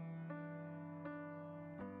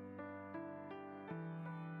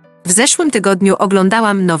 W zeszłym tygodniu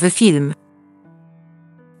oglądałam nowy film.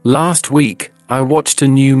 Last week, I watched a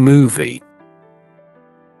new movie.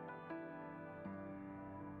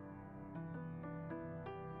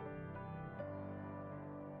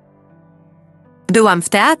 Byłam w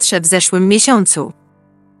teatrze w zeszłym miesiącu.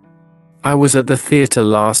 I was at the theatre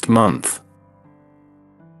last month.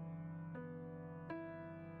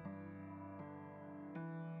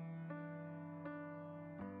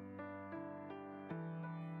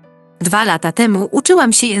 Dwa lata temu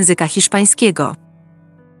uczyłam się języka hiszpańskiego.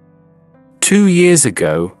 2 years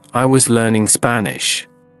ago, I was learning Spanish.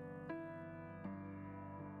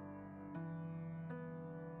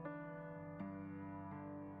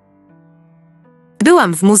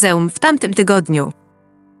 Byłam w muzeum w tamtym tygodniu.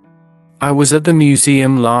 I was at the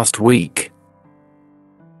museum last week.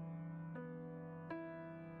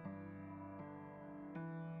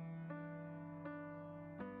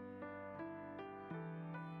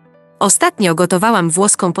 Ostatnio gotowałam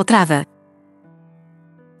włoską potrawę.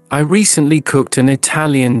 I recently cooked an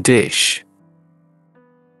Italian dish.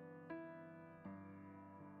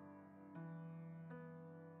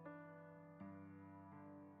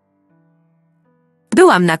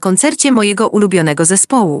 Byłam na koncercie mojego ulubionego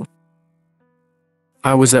zespołu.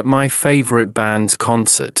 I was at my favorite band's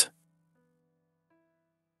concert.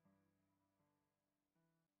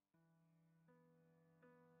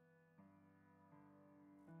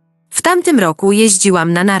 W tamtym roku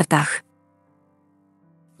jeździłam na nartach.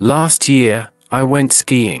 Last year, I went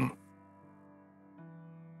skiing.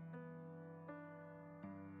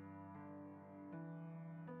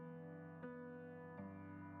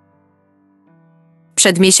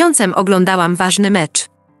 Przed miesiącem oglądałam ważny mecz.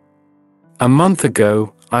 A month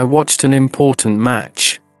ago, I watched an important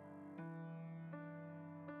match.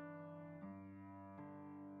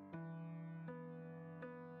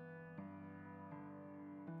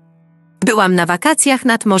 Byłam na wakacjach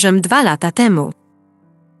nad morzem 2 lata temu.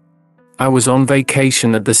 I was on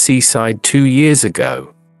vacation at the seaside 2 years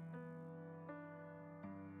ago.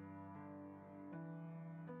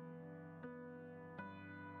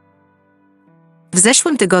 W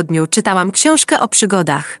zeszłym tygodniu czytałam książkę o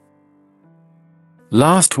przygodach.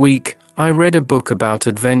 Last week, I read a book about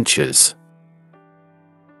adventures.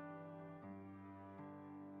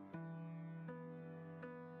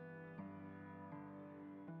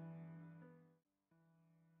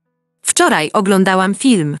 Wczoraj oglądałam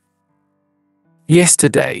film.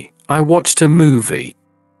 Yesterday, I watched a movie.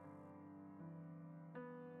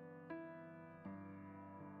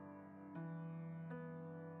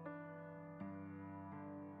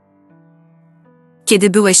 Kiedy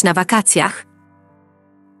byłeś na wakacjach?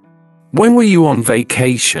 When were you on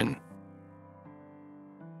vacation?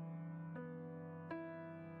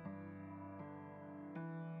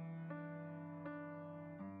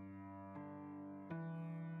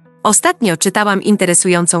 Ostatnio czytałam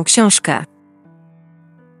interesującą książkę.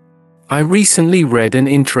 I recently read an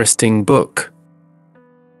interesting book.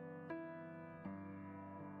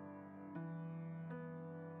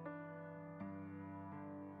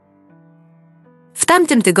 W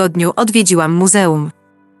tamtym tygodniu odwiedziłam muzeum.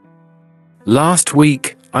 Last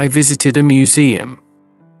week, I visited a museum.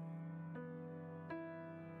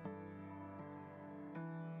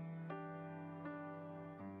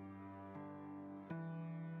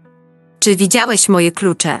 Czy widziałeś moje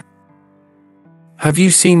klucze? Have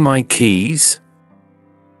you seen my keys?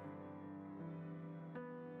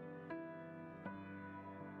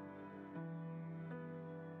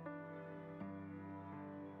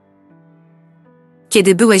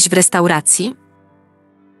 Kiedy byłeś w restauracji?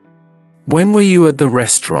 When were you at the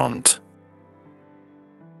restaurant?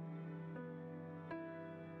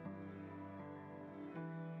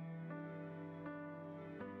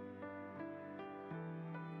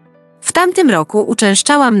 W tamtym roku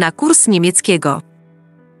uczęszczałam na kurs niemieckiego.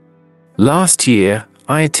 Last year,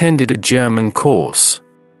 I attended a German course.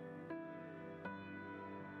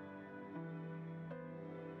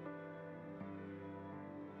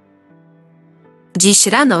 Dziś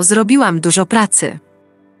rano zrobiłam dużo pracy.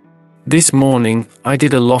 This morning, I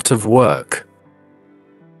did a lot of work.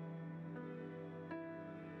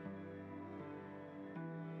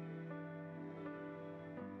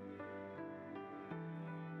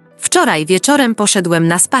 Wczoraj wieczorem poszedłem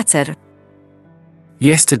na spacer.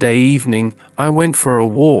 Yesterday evening, I went for a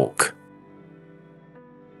walk.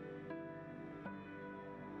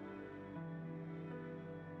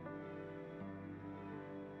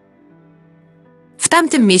 W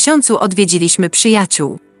tamtym miesiącu odwiedziliśmy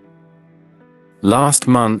przyjaciół. Last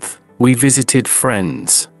month, we visited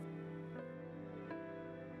friends.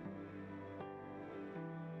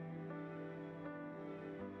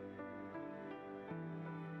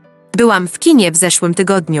 Byłam w kinie w zeszłym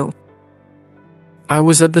tygodniu. I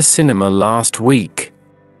was at the cinema last week.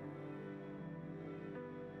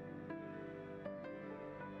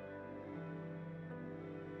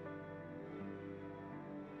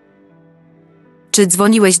 Czy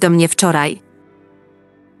dzwoniłeś do mnie wczoraj?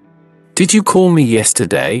 Did you call me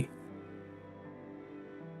yesterday?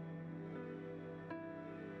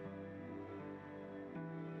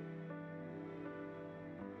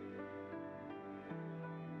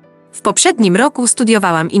 W poprzednim roku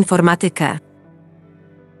studiowałam informatykę.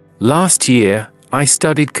 Last year, I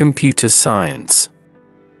studied computer science.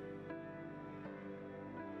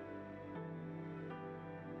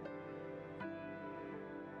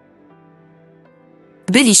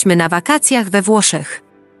 Byliśmy na wakacjach we Włoszech.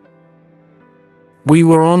 We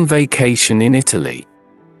were on vacation in Italy.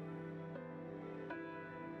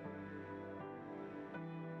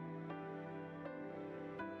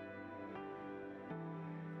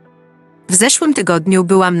 W zeszłym tygodniu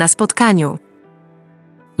byłam na spotkaniu.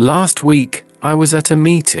 Last week, I was at a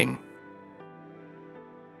meeting.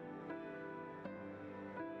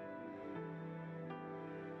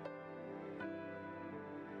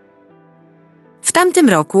 W tamtym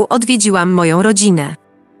roku odwiedziłam moją rodzinę.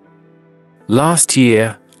 Last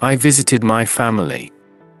year, I visited my family.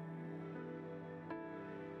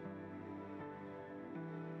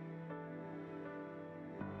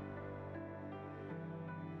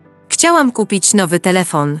 Chciałam kupić nowy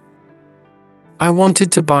telefon. I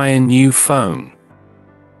wanted to buy a new phone.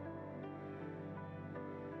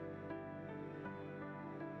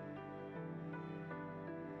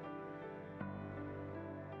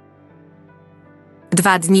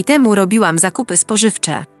 Dwa dni temu robiłam zakupy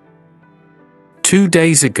spożywcze. 2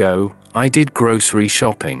 days ago, I did grocery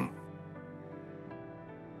shopping.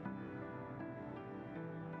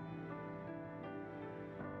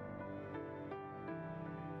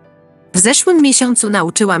 W zeszłym miesiącu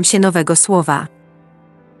nauczyłam się nowego słowa.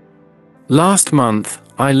 Last month,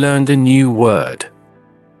 I learned a new word.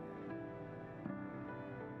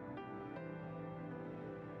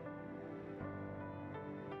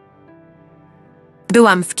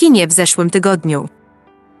 Byłam w kinie w zeszłym tygodniu.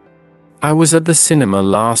 I was at the cinema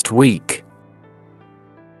last week.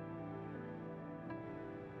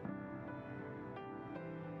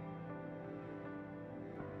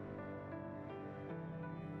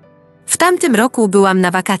 W tamtym roku byłam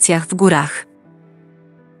na wakacjach w górach.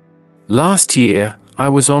 Last year,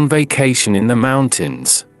 I was on vacation in the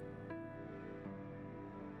mountains.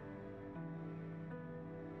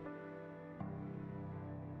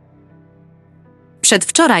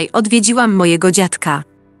 Przedwczoraj odwiedziłam mojego dziadka.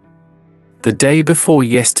 The day before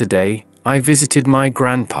yesterday, I visited my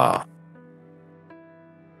grandpa.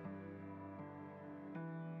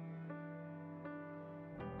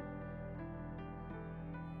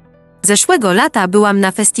 Zeszłego lata byłam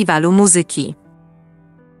na festiwalu muzyki.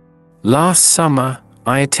 Last summer,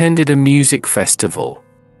 I attended a music festival.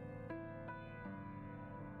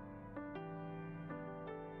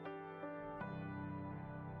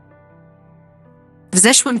 W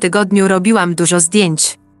zeszłym tygodniu robiłam dużo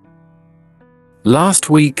zdjęć. Last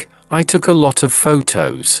week, I took a lot of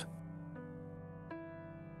photos.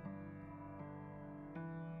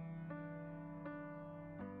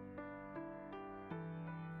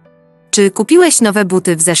 Czy kupiłeś nowe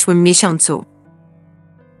buty w zeszłym miesiącu?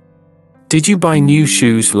 Did you buy new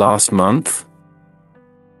shoes last month?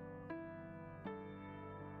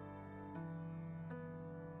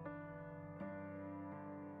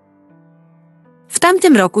 W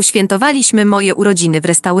tamtym roku świętowaliśmy moje urodziny w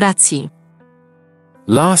restauracji.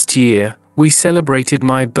 Last year, we celebrated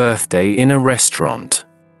my birthday in a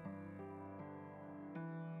restaurant.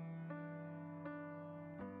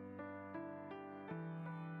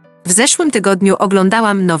 W zeszłym tygodniu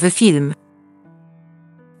oglądałam nowy film.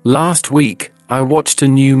 Last week, I watched a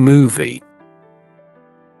new movie.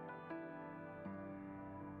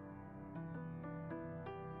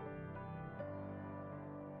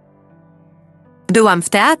 Byłam w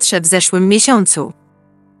teatrze w zeszłym miesiącu.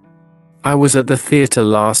 I was at the theatre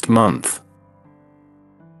last month.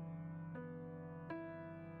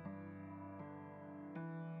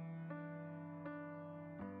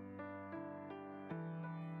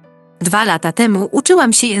 Dwa lata temu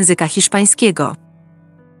uczyłam się języka hiszpańskiego.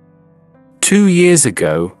 2 years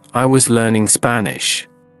ago, I was learning Spanish.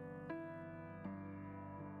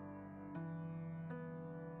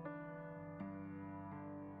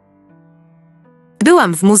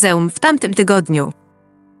 Byłam w muzeum w tamtym tygodniu.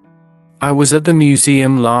 I was at the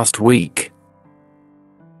museum last week.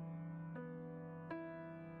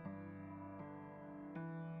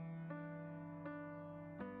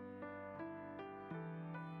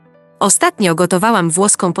 Ostatnio gotowałam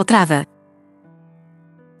włoską potrawę.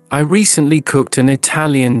 I recently cooked an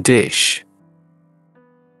Italian dish.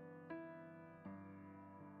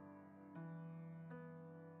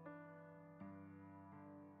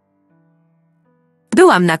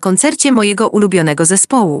 Byłam na koncercie mojego ulubionego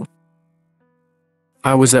zespołu.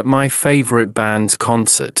 I was at my favorite band's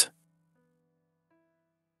concert.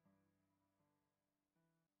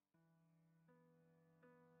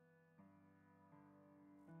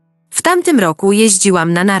 W tamtym roku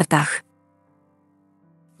jeździłam na nartach.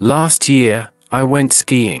 Last year, I went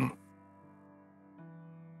skiing.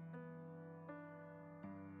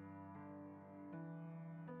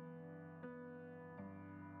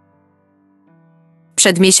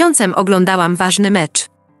 Przed miesiącem oglądałam ważny mecz.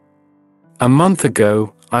 A month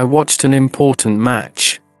ago, I watched an important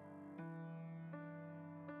match.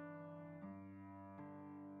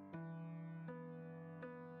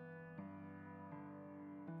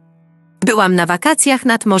 Byłam na wakacjach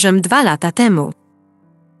nad morzem 2 lata temu.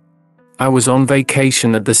 I was on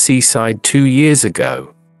vacation at the seaside 2 years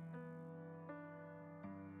ago.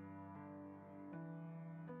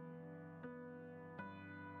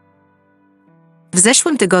 W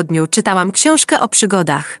zeszłym tygodniu czytałam książkę o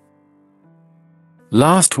przygodach.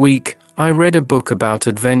 Last week, I read a book about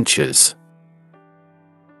adventures.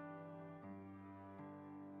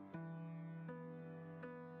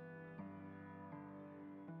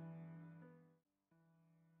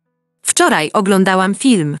 Wczoraj oglądałam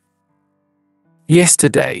film.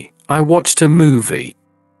 Yesterday, I watched a movie.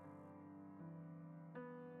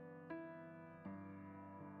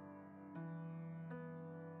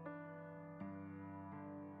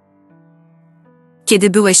 Kiedy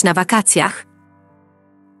byłeś na wakacjach?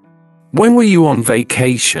 When were you on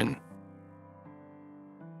vacation?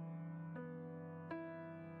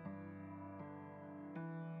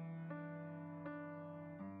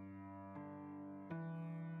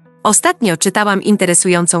 Ostatnio czytałam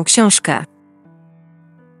interesującą książkę.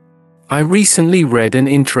 I recently read an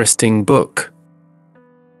interesting book.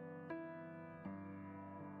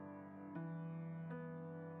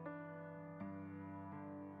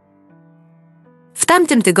 W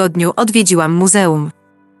tamtym tygodniu odwiedziłam muzeum.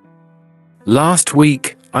 Last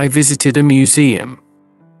week, I visited a museum.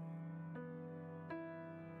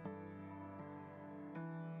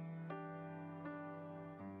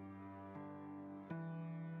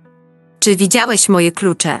 Czy widziałeś moje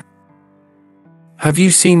klucze? Have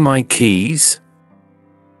you seen my keys?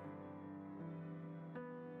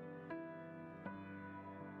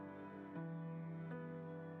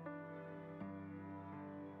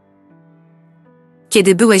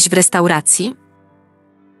 Kiedy byłeś w restauracji?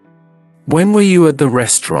 When were you at the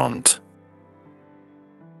restaurant?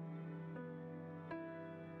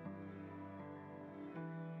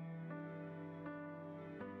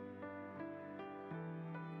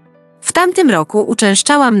 W tamtym roku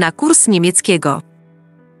uczęszczałam na kurs niemieckiego.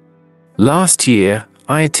 Last year,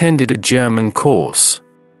 I attended a German course.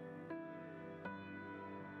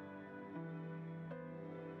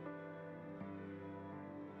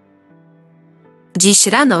 Dziś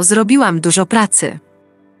rano zrobiłam dużo pracy.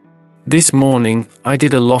 This morning, I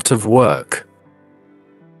did a lot of work.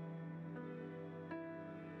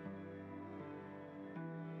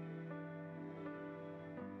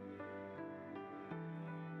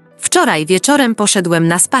 Wczoraj wieczorem poszedłem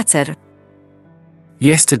na spacer.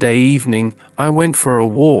 Yesterday evening, I went for a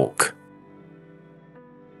walk.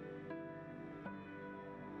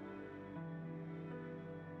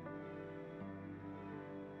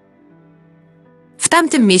 W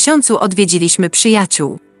tamtym miesiącu odwiedziliśmy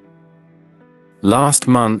przyjaciół. Last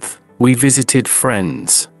month, we visited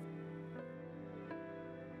friends.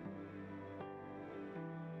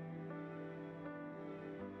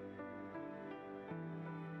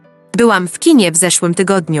 Byłam w kinie w zeszłym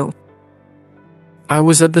tygodniu. I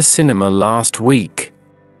was at the cinema last week.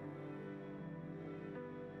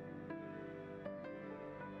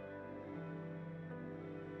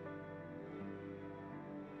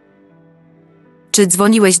 Czy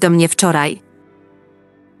dzwoniłeś do mnie wczoraj?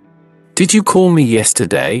 Did you call me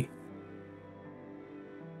yesterday?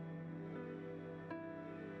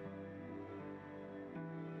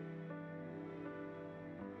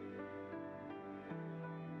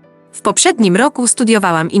 W poprzednim roku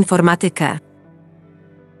studiowałam informatykę.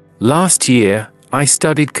 Last year, I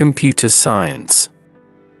studied computer science.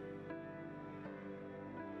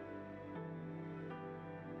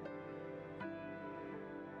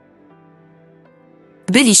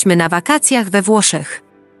 Byliśmy na wakacjach we Włoszech.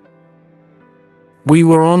 We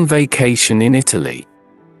were on vacation in Italy.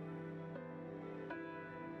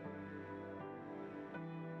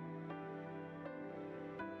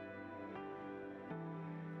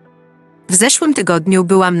 W zeszłym tygodniu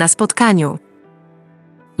byłam na spotkaniu.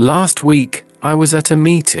 Last week, I was at a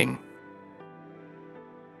meeting.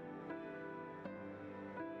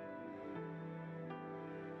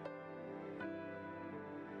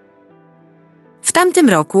 W tamtym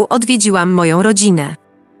roku odwiedziłam moją rodzinę.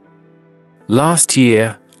 Last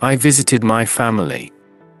year, I visited my family.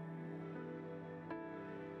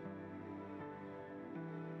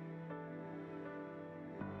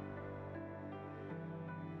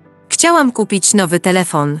 Chciałam kupić nowy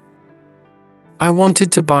telefon. I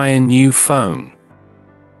wanted to buy a new phone.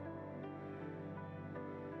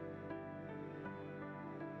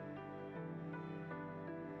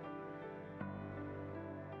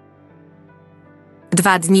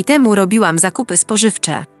 Dwa dni temu robiłam zakupy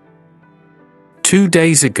spożywcze. 2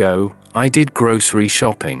 days ago, I did grocery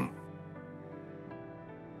shopping.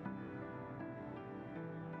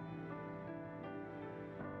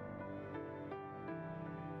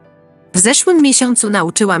 W zeszłym miesiącu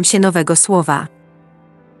nauczyłam się nowego słowa.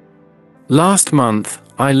 Last month,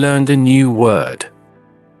 I learned a new word.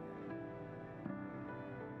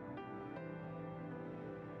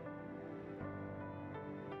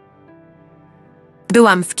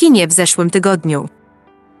 Byłam w kinie w zeszłym tygodniu.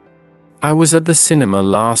 I was at the cinema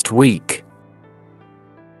last week.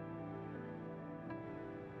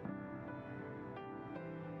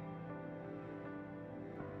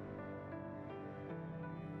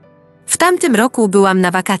 W tamtym roku byłam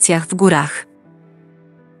na wakacjach w górach.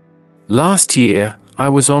 Last year,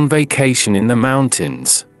 I was on vacation in the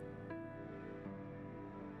mountains.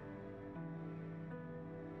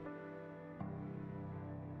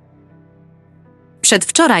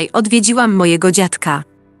 Przedwczoraj odwiedziłam mojego dziadka.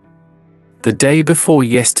 The day before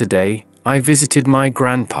yesterday, I visited my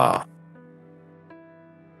grandpa.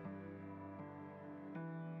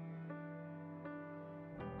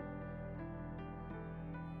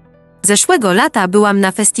 Zeszłego lata byłam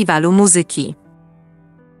na festiwalu muzyki.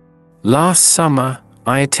 Last summer,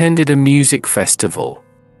 I attended a music festival.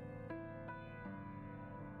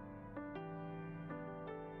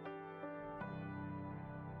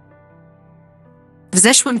 W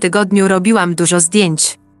zeszłym tygodniu robiłam dużo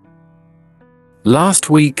zdjęć. Last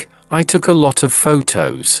week, I took a lot of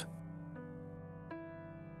photos.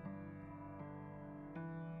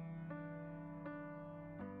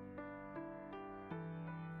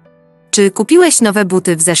 Czy kupiłeś nowe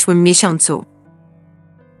buty w zeszłym miesiącu?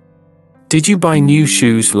 Did you buy new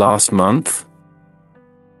shoes last month?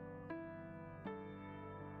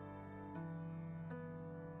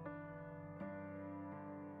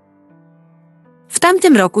 W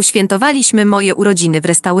tamtym roku świętowaliśmy moje urodziny w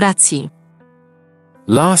restauracji.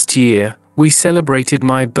 Last year, we celebrated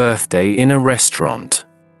my birthday in a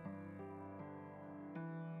restaurant.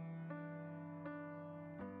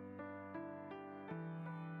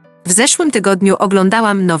 W zeszłym tygodniu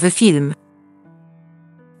oglądałam nowy film.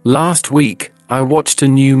 Last week, I watched a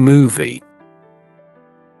new movie.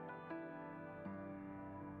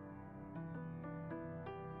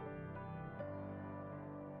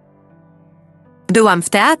 Byłam w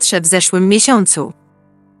teatrze w zeszłym miesiącu.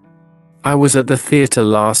 I was at the theatre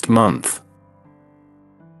last month.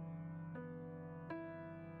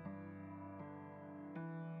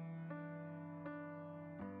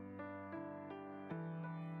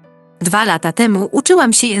 2 lata temu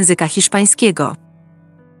uczyłam się języka hiszpańskiego.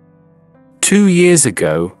 2 years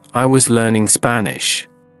ago, I was learning Spanish.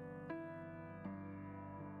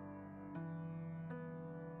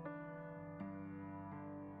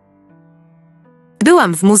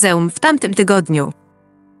 Byłam w muzeum w tamtym tygodniu.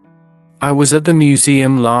 I was at the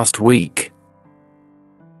museum last week.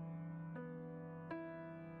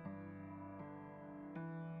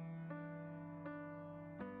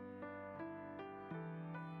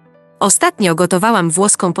 Ostatnio gotowałam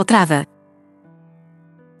włoską potrawę.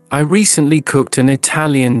 I recently cooked an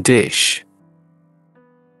Italian dish.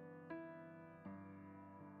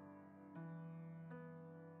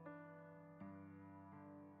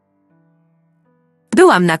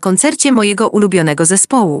 Byłam na koncercie mojego ulubionego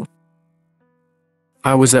zespołu.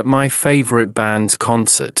 I was at my favorite band's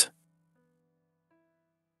concert.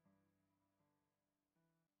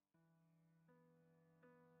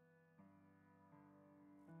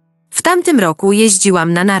 W tamtym roku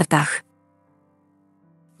jeździłam na nartach.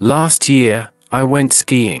 Last year, I went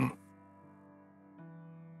skiing.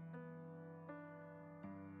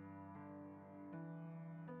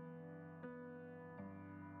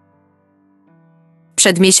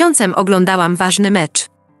 Przed miesiącem oglądałam ważny mecz.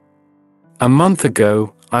 A month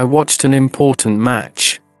ago, I watched an important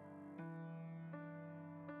match.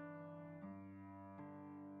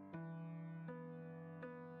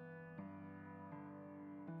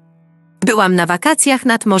 Byłam na wakacjach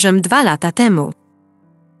nad morzem 2 lata temu.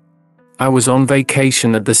 I was on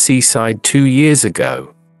vacation at the seaside 2 years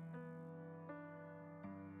ago.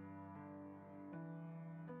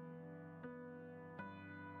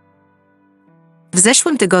 W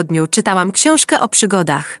zeszłym tygodniu czytałam książkę o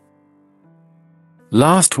przygodach.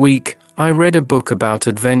 Last week, I read a book about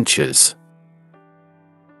adventures.